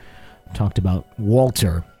never talked about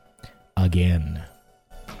Walter again.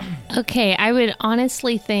 Okay, I would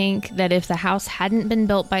honestly think that if the house hadn't been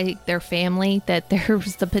built by their family, that there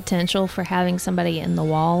was the potential for having somebody in the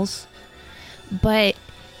walls. But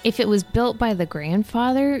if it was built by the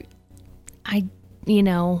grandfather,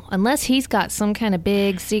 unless he's got some kind of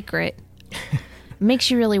big secret, makes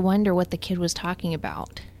you really wonder what the kid was talking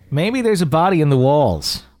about. Maybe there's a body in the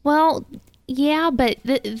walls. Well, yeah, but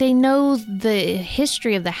they know the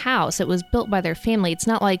history of the house. It was built by their family. It's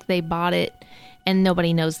not like they bought it and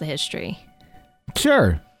nobody knows the history.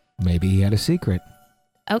 Sure. Maybe he had a secret.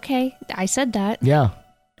 Okay, I said that. Yeah,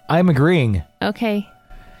 I'm agreeing. Okay.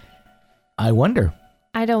 I wonder.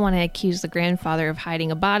 I don't want to accuse the grandfather of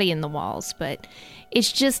hiding a body in the walls, but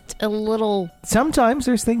it's just a little... Sometimes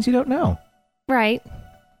there's things you don't know. Right.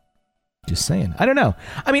 Just saying. I don't know.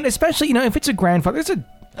 I mean, especially, if it's a grandfather,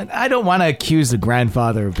 I don't want to accuse the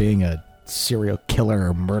grandfather of being a serial killer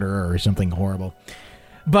or murderer or something horrible.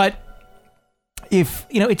 But if,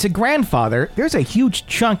 it's a grandfather, there's a huge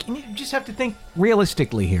chunk, and you just have to think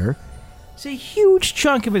realistically here. It's a huge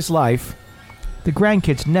chunk of his life the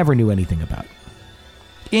grandkids never knew anything about.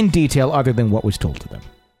 In detail, other than what was told to them.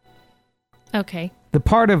 Okay. The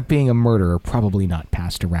part of being a murderer probably not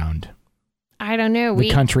passed around. I don't know.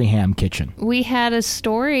 The country ham kitchen. We had a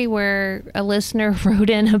story where a listener wrote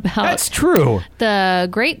in about... That's true. The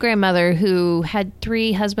great-grandmother who had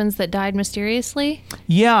 3 husbands that died mysteriously.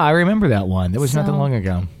 Yeah, I remember that one. That was not that long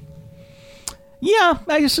ago. Yeah,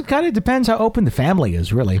 I guess it kind of depends how open the family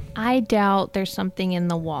is, really. I doubt there's something in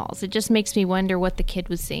the walls. It just makes me wonder what the kid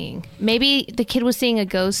was seeing. Maybe the kid was seeing a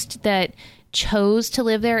ghost that chose to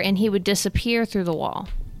live there and he would disappear through the wall.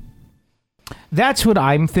 That's what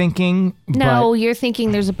I'm thinking. No, you're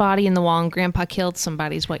thinking there's a body in the wall and Grandpa killed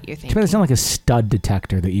somebody is what you're thinking. It's not like a stud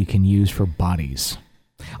detector that you can use for bodies.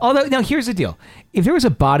 Although, now here's the deal. If there was a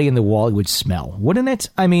body in the wall, it would smell, wouldn't it?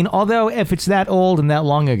 I mean, although if it's that old and that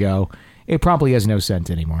long ago... It probably has no scent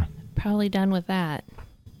anymore. Probably done with that.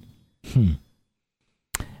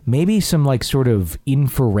 Maybe some sort of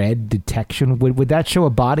infrared detection. Would that show a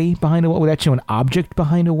body behind a wall? Would that show an object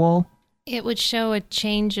behind a wall? It would show a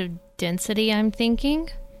change of density, I'm thinking.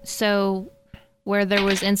 So where there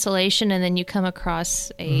was insulation and then you come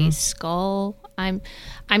across a skull. I'm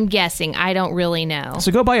guessing. I don't really know.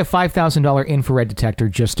 So go buy a $5,000 infrared detector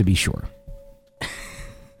just to be sure.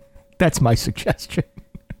 That's my suggestion.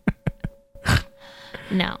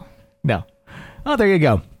 No. Oh, there you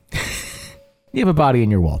go. You have a body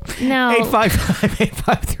in your wall. No.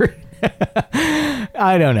 855-853.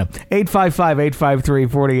 I don't know.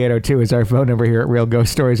 855-853-4802 is our phone number here at Real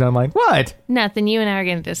Ghost Stories Online. What? Nothing. You and I are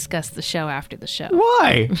going to discuss the show after the show.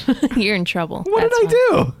 Why? You're in trouble. What did I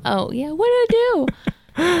do? Oh, yeah. What did I do?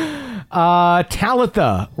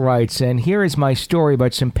 Talitha writes, and here is my story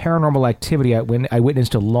about some paranormal activity I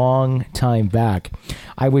witnessed a long time back.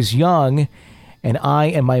 I was young, and I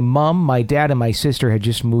and my mom, my dad, and my sister had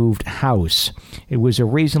just moved house. It was a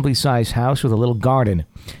reasonably sized house with a little garden.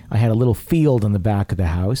 I had a little field in the back of the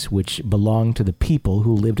house, which belonged to the people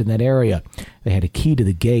who lived in that area. They had a key to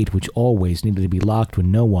the gate, which always needed to be locked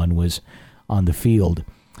when no one was on the field.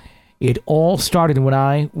 It all started when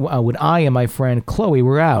I and my friend Chloe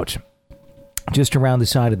were out, just around the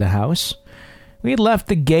side of the house. We had left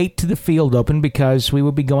the gate to the field open because we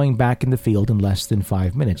would be going back in the field in less than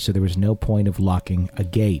 5 minutes, so there was no point of locking a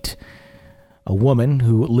gate. A woman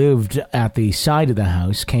who lived at the side of the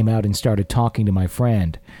house came out and started talking to my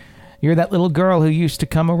friend. "You're that little girl who used to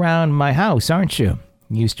come around my house, aren't you?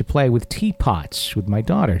 You used to play with teapots with my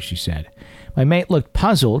daughter," she said. My mate looked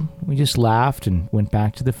puzzled. We just laughed and went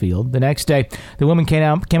back to the field. The next day, the woman came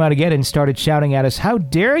out again and started shouting at us, "How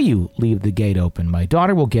dare you leave the gate open? My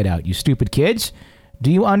daughter will get out, you stupid kids.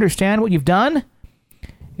 Do you understand what you've done?"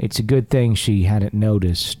 It's a good thing she hadn't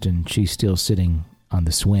noticed, and she's still sitting on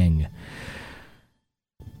the swing.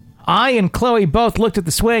 I and Chloe both looked at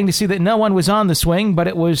the swing to see that no one was on the swing, but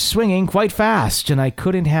it was swinging quite fast, and it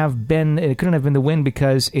couldn't have been the wind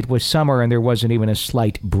because it was summer and there wasn't even a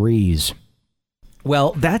slight breeze.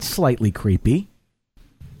 Well, that's slightly creepy.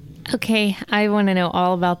 Okay, I want to know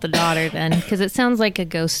all about the daughter then, because it sounds like a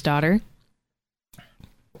ghost daughter.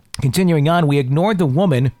 Continuing on, we ignored the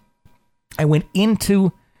woman. I went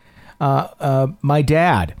into my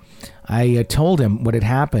dad. I told him what had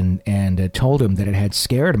happened and told him that it had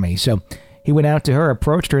scared me. So he went out to her,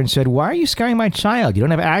 approached her, and said, "Why are you scaring my child? You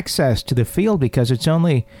don't have access to the field because it's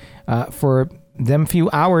only for them few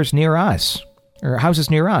hours near us, or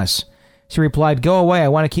houses near us." She replied, "Go away. I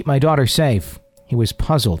want to keep my daughter safe." He was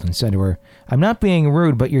puzzled and said to her, "I'm not being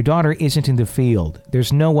rude, but your daughter isn't in the field.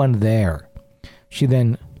 There's no one there." She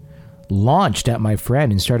then launched at my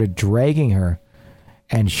friend and started dragging her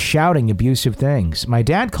and shouting abusive things. My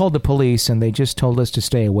dad called the police, and they just told us to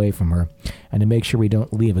stay away from her and to make sure we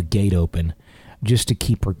don't leave a gate open, just to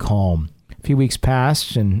keep her calm. A few weeks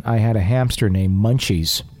passed, and I had a hamster named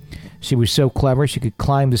Munchies. She was so clever, she could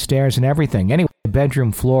climb the stairs and everything. Anyway, the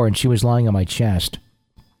bedroom floor, and she was lying on my chest.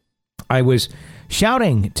 I was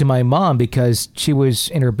shouting to my mom because she was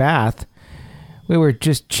in her bath. We were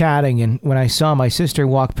just chatting, and when I saw my sister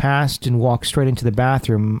walk past and walk straight into the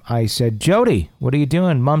bathroom, I said, "Jody, what are you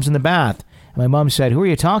doing? Mom's in the bath." And my mom said, "Who are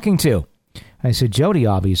you talking to?" I said, "Jody,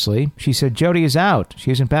 obviously." She said, "Jody is out.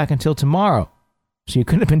 She isn't back until tomorrow." So you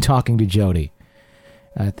couldn't have been talking to Jody.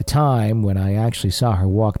 At the time, when I actually saw her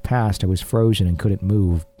walk past, I was frozen and couldn't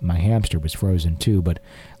move. My hamster was frozen too, but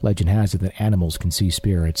legend has it that animals can see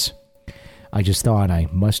spirits. I just thought I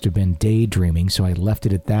must have been daydreaming, so I left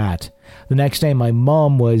it at that. The next day, my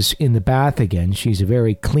mom was in the bath again. She's a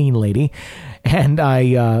very clean lady, and I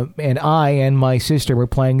and my sister were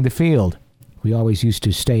playing in the field. We always used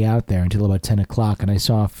to stay out there until about 10 o'clock, and I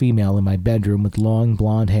saw a female in my bedroom with long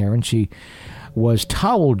blonde hair, and she was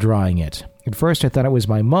towel drying it. At first, I thought it was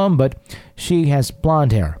my mom, but she has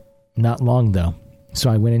blonde hair. Not long, though. So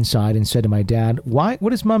I went inside and said to my dad,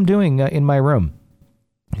 "What is Mom doing in my room?"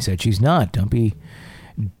 He said, "She's not. Don't be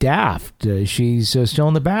daft. She's still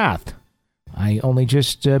in the bath. I only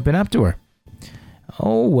just been up to her."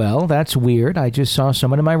 "Oh, well, that's weird. I just saw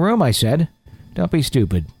someone in my room," I said. "Don't be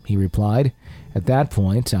stupid," he replied. At that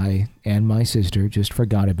point, I and my sister just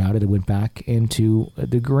forgot about it and went back into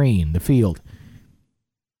the green, the field.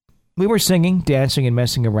 We were singing, dancing, and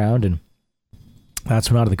messing around, and that's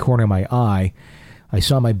when out of the corner of my eye, I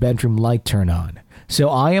saw my bedroom light turn on. So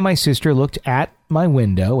I and my sister looked at my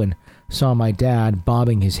window and saw my dad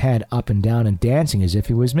bobbing his head up and down and dancing as if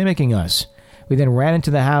he was mimicking us. We then ran into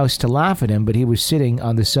the house to laugh at him, but he was sitting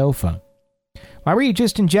on the sofa. "Why were you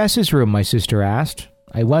just in Jess's room?" my sister asked.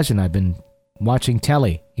 "I wasn't. I've been watching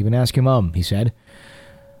telly. Even ask your mom," he said.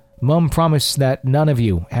 "Mom promised that none of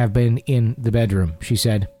you have been in the bedroom," she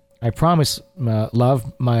said. "I promise,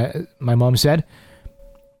 love," my mom said.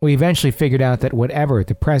 We eventually figured out that whatever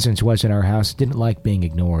the presence was in our house didn't like being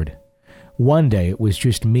ignored. One day, it was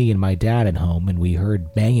just me and my dad at home, and we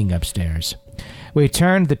heard banging upstairs. We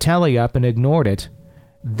turned the telly up and ignored it.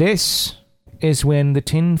 This is when the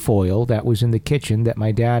tin foil that was in the kitchen that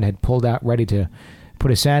my dad had pulled out ready to put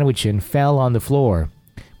a sandwich in fell on the floor.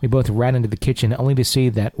 We both ran into the kitchen only to see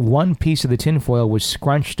that one piece of the tin foil was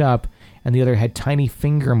scrunched up and the other had tiny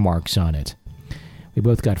finger marks on it. We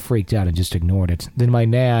both got freaked out and just ignored it. Then my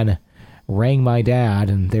nan rang my dad,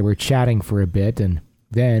 and they were chatting for a bit, and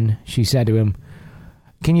then she said to him,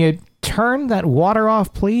 "Can you turn that water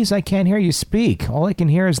off, please? I can't hear you speak. All I can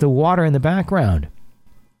hear is the water in the background."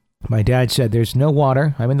 My dad said, "There's no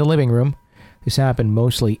water. I'm in the living room." This happened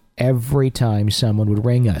mostly every time someone would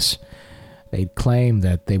ring us. They'd claim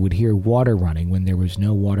that they would hear water running when there was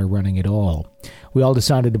no water running at all. We all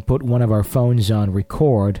decided to put one of our phones on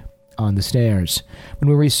record on the stairs. When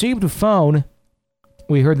we received a phone,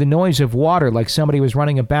 we heard the noise of water like somebody was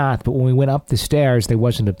running a bath, but when we went up the stairs, there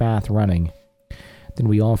wasn't a bath running. Then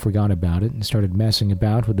we all forgot about it and started messing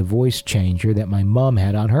about with the voice changer that my mom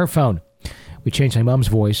had on her phone. We changed my mom's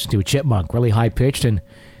voice to a chipmunk, really high-pitched, and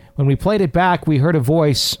when we played it back, we heard a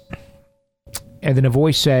voice, and then a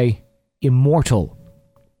voice say, "Immortal."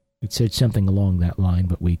 It said something along that line,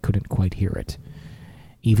 but we couldn't quite hear it,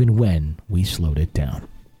 even when we slowed it down.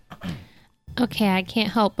 Okay, I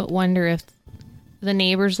can't help but wonder if the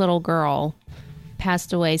neighbor's little girl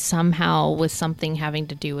passed away somehow with something having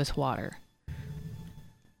to do with water.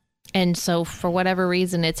 And so for whatever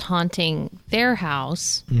reason, it's haunting their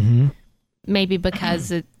house. Maybe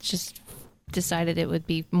because it just decided it would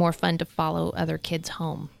be more fun to follow other kids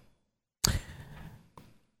home.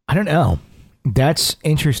 I don't know. That's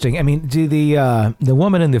interesting. I mean, do the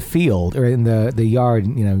woman in the field or in the yard,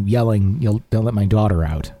 yelling, "Don't let my daughter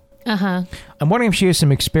out." I'm wondering if she has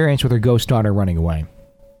some experience with her ghost daughter running away.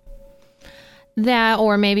 That,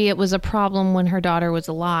 or maybe it was a problem when her daughter was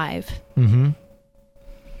alive.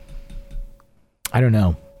 I don't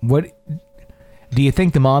know. What do you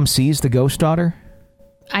think the mom sees the ghost daughter?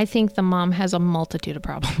 I think the mom has a multitude of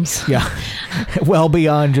problems. Yeah. Well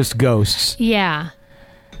beyond just ghosts. Yeah.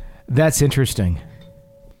 That's interesting.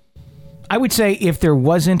 I would say if there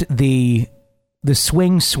wasn't the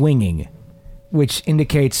swinging, which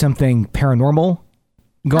indicates something paranormal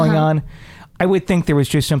going on, I would think there was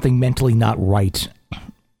just something mentally not right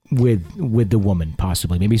with the woman,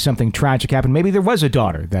 possibly. Maybe something tragic happened. Maybe there was a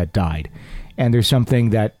daughter that died, and there's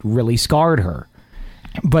something that really scarred her.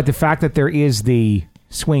 But the fact that there is the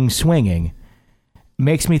swinging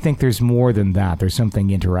makes me think there's more than that. There's something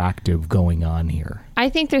interactive going on here. I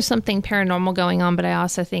think there's something paranormal going on, but I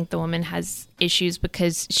also think the woman has issues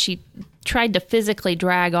because she tried to physically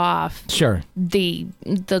drag off the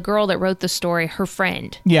girl that wrote the story, her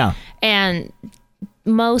friend. Yeah. And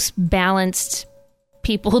most balanced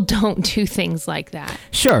people don't do things like that.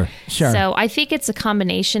 Sure. So I think it's a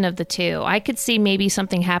combination of the two. I could see maybe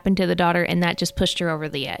something happened to the daughter and that just pushed her over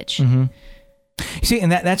the edge. See,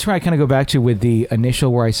 and that's where I kind of go back to with the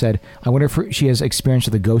initial where I said, I wonder if she has experience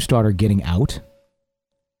with the ghost daughter getting out.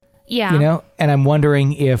 Yeah. And I'm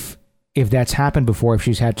wondering if that's happened before, if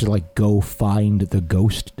she's had to go find the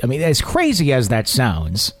ghost. I mean, as crazy as that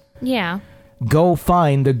sounds. Yeah. Go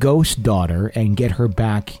find the ghost daughter and get her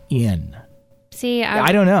back in. See,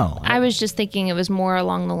 I don't know. I was just thinking it was more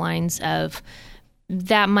along the lines of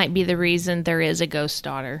that might be the reason there is a ghost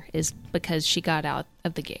daughter is because she got out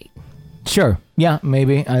of the gate. Sure. Yeah,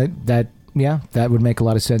 maybe. That would make a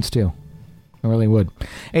lot of sense too. It really would.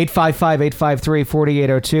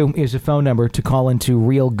 855-853-4802 is the phone number to call into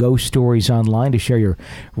Real Ghost Stories Online to share your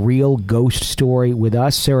real ghost story with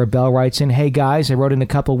us. Sarah Bell writes in, "Hey guys, I wrote in a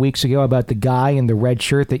couple weeks ago about the guy in the red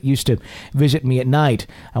shirt that used to visit me at night.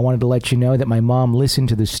 I wanted to let you know that my mom listened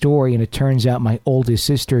to the story, and it turns out my oldest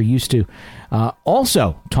sister used to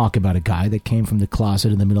also talk about a guy that came from the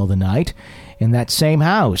closet in the middle of the night in that same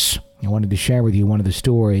house. I wanted to share with you one of the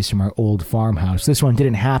stories from our old farmhouse. This one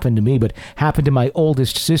didn't happen to me, but happened to my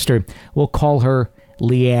oldest sister. We'll call her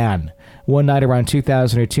Leanne. One night around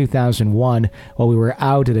 2000 or 2001, while we were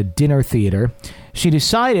out at a dinner theater, she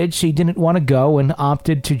decided she didn't want to go and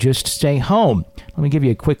opted to just stay home. Let me give you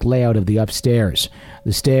a quick layout of the upstairs.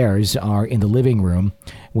 The stairs are in the living room.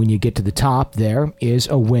 When you get to the top, there is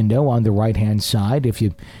a window on the right-hand side. If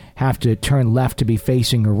you have to turn left to be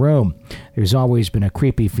facing a room. There's always been a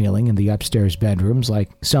creepy feeling in the upstairs bedrooms,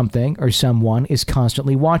 like something or someone is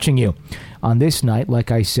constantly watching you. On this night,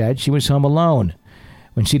 like I said, she was home alone.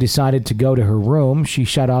 When she decided to go to her room, she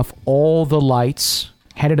shut off all the lights,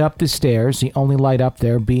 headed up the stairs, the only light up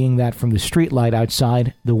there being that from the street light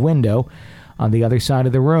outside the window on the other side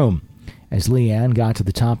of the room. As Leanne got to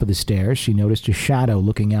the top of the stairs, she noticed a shadow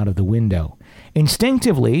looking out of the window.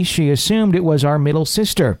 Instinctively, she assumed it was our middle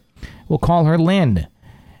sister. We'll call her Lynn,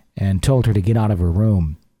 and told her to get out of her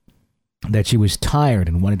room, that she was tired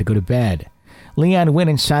and wanted to go to bed. Leanne went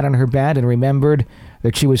and sat on her bed and remembered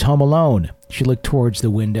that she was home alone. She looked towards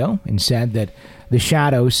the window and said that the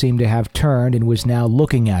shadow seemed to have turned and was now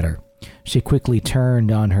looking at her. She quickly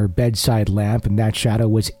turned on her bedside lamp, and that shadow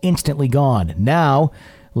was instantly gone. Now,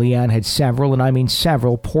 Leanne had several, and I mean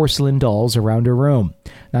several, porcelain dolls around her room,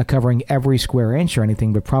 not covering every square inch or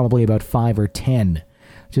anything, but probably about 5 or 10.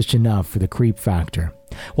 Just enough for the creep factor.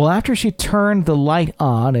 Well, after she turned the light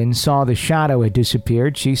on and saw the shadow had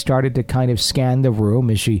disappeared, she started to kind of scan the room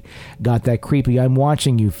as she got that creepy "I'm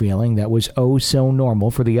watching you" feeling that was oh so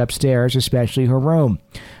normal for the upstairs, especially her room.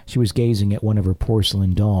 She was gazing at one of her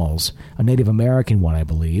porcelain dolls, a Native American one, I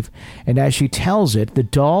believe, and as she tells it, the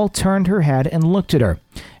doll turned her head and looked at her.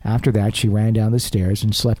 After that, she ran down the stairs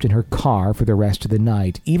and slept in her car for the rest of the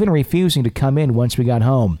night, even refusing to come in once we got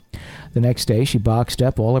home. The next day, she boxed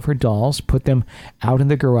up all of her dolls, put them out in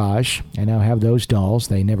the garage. I now have those dolls.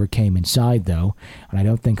 They never came inside, though, and I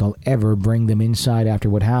don't think I'll ever bring them inside after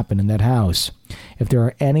what happened in that house. If there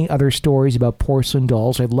are any other stories about porcelain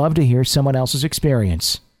dolls, I'd love to hear someone else's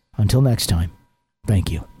experience. Until next time,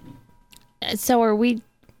 thank you. So are we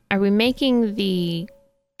making the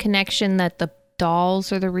connection that the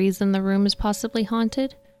dolls are the reason the room is possibly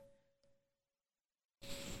haunted?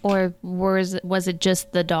 Or was it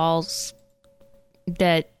just the dolls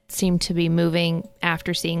that seem to be moving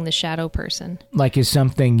after seeing the shadow person. Like, is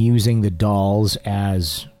something using the dolls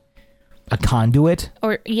as a conduit?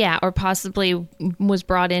 Or possibly was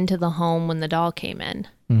brought into the home when the doll came in.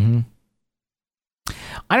 Mm-hmm.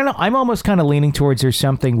 I don't know. I'm almost kind of leaning towards there's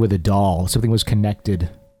something with a doll. Something was connected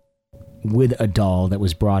with a doll that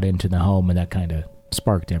was brought into the home, and that kind of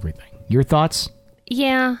sparked everything. Your thoughts?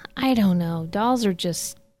 Yeah, I don't know. Dolls are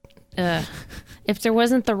just... if there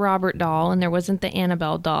wasn't the Robert doll and there wasn't the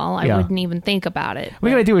Annabelle doll, I wouldn't even think about it.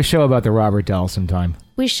 We're going to do a show about the Robert doll sometime.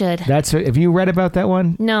 We should. Have you read about that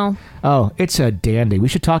one? No. Oh, it's a dandy. We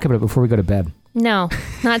should talk about it before we go to bed. No,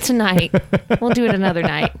 not tonight. We'll do it another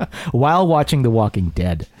night. While watching The Walking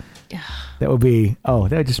Dead. That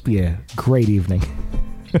would just be a great evening.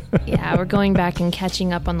 Yeah, we're going back and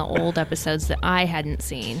catching up on the old episodes that I hadn't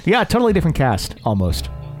seen. Yeah, totally different cast, almost.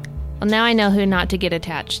 Well, now I know who not to get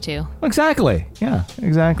attached to. Exactly. Yeah,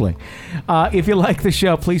 exactly. If you like the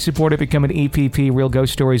show, please support it. Become an EPP,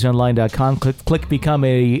 realghoststoriesonline.com. Click Become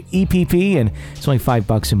a EPP, and it's only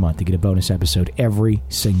 $5 a month to get a bonus episode every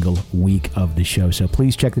single week of the show. So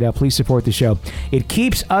please check it out. Please support the show. It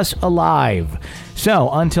keeps us alive. So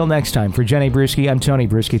until next time, for Jenny Bruschi, I'm Tony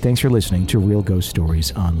Bruschi. Thanks for listening to Real Ghost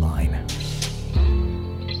Stories Online.